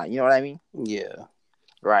whatnot. You know what I mean? Yeah.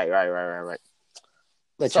 Right.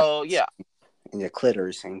 So, yeah. And your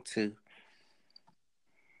clitoris thing, too.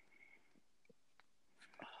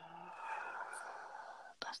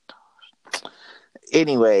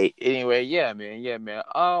 Anyway, yeah,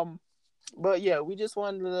 man. But yeah, we just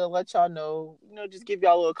wanted to let y'all know, just give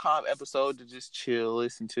y'all a little calm episode to just chill,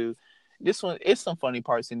 listen to. This one, it's some funny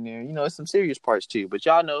parts in there. It's some serious parts too. But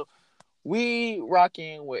y'all know, we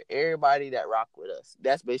rocking with everybody that rock with us.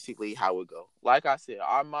 That's basically how it go. Like I said,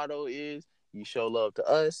 our motto is you show love to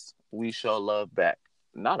us, we show love back.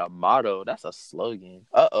 Not a motto, that's a slogan.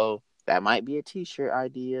 That might be a t-shirt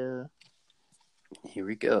idea. Here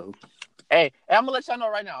we go. Hey, I'm gonna let y'all know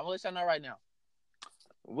right now.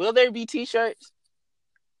 Will there be t-shirts?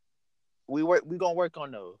 We gonna work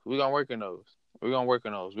on those. We're gonna work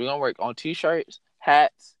on t-shirts,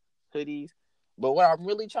 hats, hoodies. But what I'm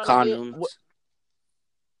really trying to get,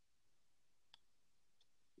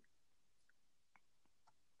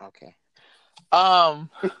 okay.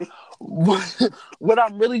 What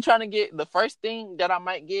I'm really trying to get, the first thing that I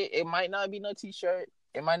might get, it might not be no t-shirt,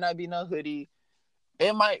 it might not be no hoodie,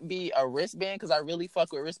 it might be a wristband because I really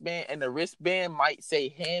fuck with wristband, and the wristband might say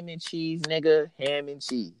ham and cheese, nigga, ham and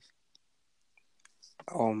cheese.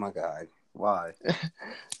 Oh my god, why?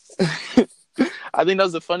 I think that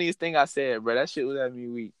was the funniest thing I said, bro. That shit was having me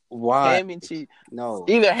weak. Why? Ham and cheese. No.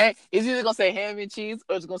 It's either gonna say ham and cheese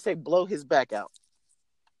or it's gonna say blow his back out.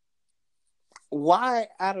 Why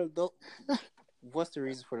out of those? What's the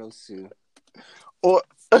reason for those two? Or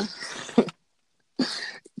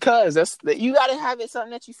cause you gotta have it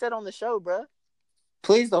something that you said on the show, bro.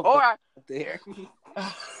 Please don't. Or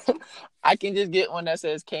I can just get one that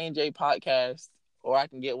says K&J Podcast, or I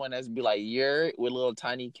can get one that's be like "You're" with little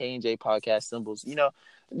tiny K&J Podcast symbols. You know,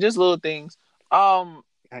 just little things. I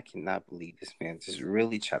cannot believe this man just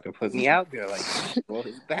really tried to put me out there, like blow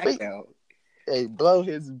his back out. Hey, blow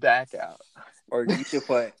his back out. Or you should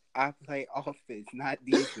put, I play offense, not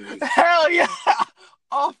defense. Hell yeah,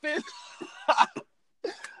 offense.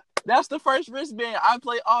 That's the first wristband. I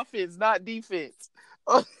play offense, not defense.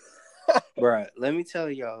 Bruh, let me tell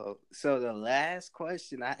y'all. So the last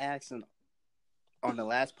question I asked on the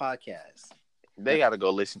last podcast, they gotta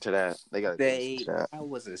go listen to that. That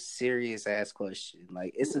was a serious ass question.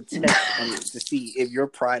 Like, it's a test to see if your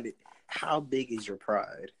pride. How big is your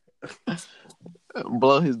pride?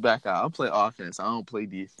 Blow his back out. I play offense. I don't play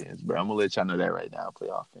defense, bro. I'm gonna let y'all know that right now. I play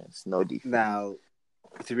offense, no defense. Now,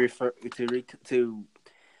 to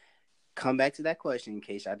come back to that question, in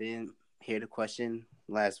case I didn't hear the question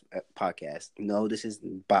last podcast. No, this is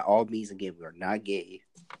by all means again. We are not gay,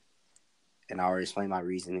 and I already explained my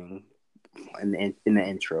reasoning in the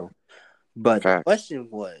intro. But the question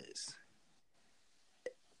was,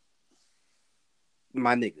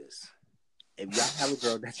 my niggas, if y'all have a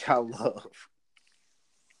girl that y'all love,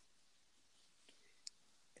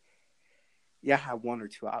 y'all have one or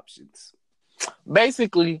two options.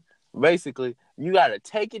 Basically, you gotta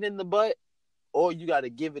take it in the butt, or you gotta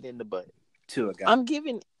give it in the butt. To a guy, I'm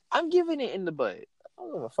giving it in the butt. I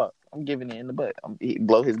don't give a fuck. I'm giving it in the butt.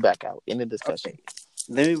 Blow his back out in the discussion. Okay.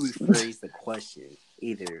 Let me rephrase the question.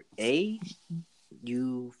 Either A,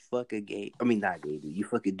 you fuck a gay. I mean, not gay dude. You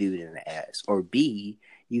fuck a dude in the ass. Or B,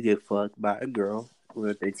 you get fucked by a girl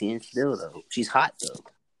with a 13-inch dildo. She's hot though.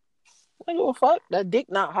 I give a fuck. That dick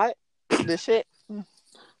not hot. The shit.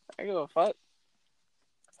 I give a fuck.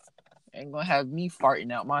 Ain't gonna have me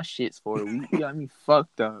farting out my shits for a week. You got me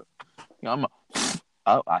fucked up.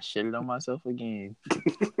 I shit it on myself again.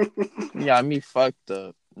 You got me fucked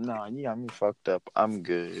up. No, you got me fucked up. I'm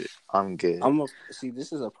good. See,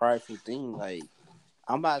 this is a prideful thing. Like,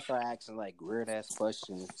 I'm about to start asking like weird ass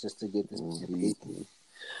questions just to get this.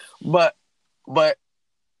 But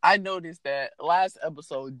I noticed that last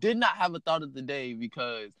episode did not have a thought of the day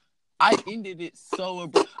because I ended it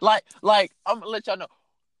so like I'm gonna let y'all know.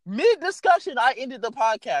 Mid-discussion, I ended the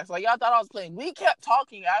podcast. Like, y'all thought I was playing. We kept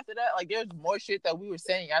talking after that. Like, there's more shit that we were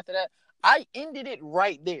saying after that. I ended it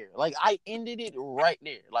right there. Like,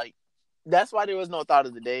 that's why there was no thought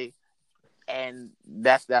of the day. And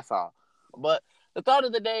that's all. But the thought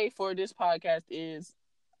of the day for this podcast is,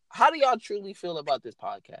 how do y'all truly feel about this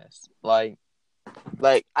podcast? Like,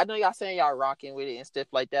 I know y'all saying y'all rocking with it and stuff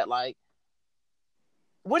like that. Like,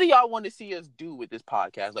 what do y'all want to see us do with this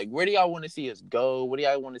podcast? Like, where do y'all want to see us go? What do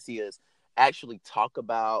y'all want to see us actually talk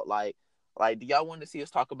about? Like, do y'all want to see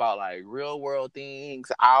us talk about, like, real world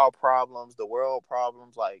things, our problems, the world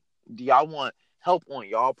problems? Like, do y'all want help on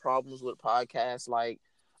y'all problems with podcasts? Like,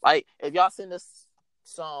 if y'all send us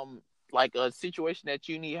some, like, a situation that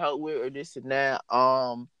you need help with or this and that,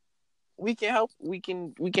 we can help you. We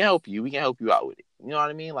can help you out with it. You know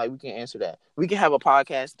what I mean? Like, we can answer that. We can have a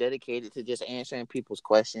podcast dedicated to just answering people's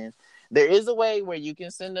questions. There is a way where you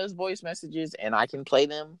can send us voice messages and I can play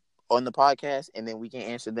them on the podcast and then we can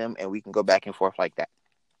answer them and we can go back and forth like that.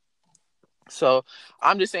 So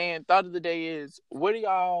I'm just saying, thought of the day is, what do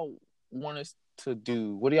y'all want us to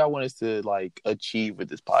do? What do y'all want us to, like, achieve with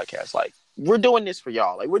this podcast? Like, we're doing this for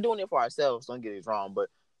y'all. Like, we're doing it for ourselves. Don't get it wrong, but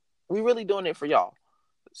we're really doing it for y'all.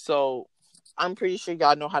 So I'm pretty sure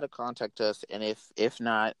y'all know how to contact us, and if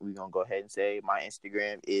not, we're gonna go ahead and say my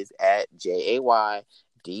Instagram is at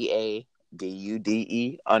JAYDADUDE_.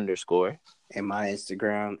 And my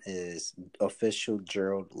Instagram is official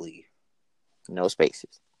Gerald Lee. No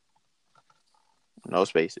spaces. No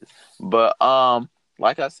spaces. But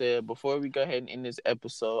like I said, before we go ahead and end this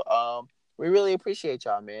episode, we really appreciate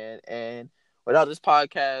y'all, man. And without this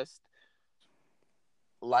podcast,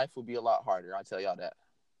 life would be a lot harder. I'll tell y'all that.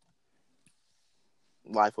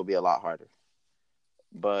 Life will be a lot harder.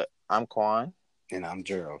 But I'm Quan. And I'm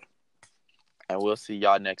Gerald. And we'll see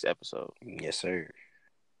y'all next episode. Yes, sir.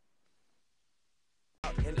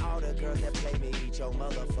 And all the girls that play me eat your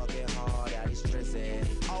motherfucking heart out. It's stressing.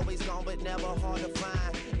 Always gone but never hard to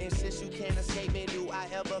find. And since you can't escape me, do I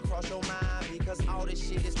ever cross your mind? Because all this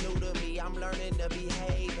shit is new to me. I'm learning to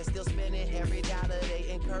behave and still spending every dollar they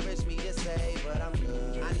encourage me to save. But I'm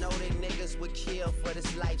good. I know that niggas would kill for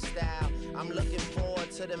this lifestyle. I'm looking forward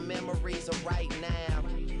to the memories of right now.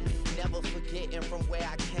 Never forgetting from where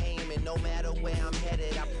I came. And no matter where I'm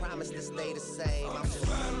headed, I promise to stay the same. I'm just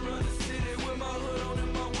riding around the city with my hood on the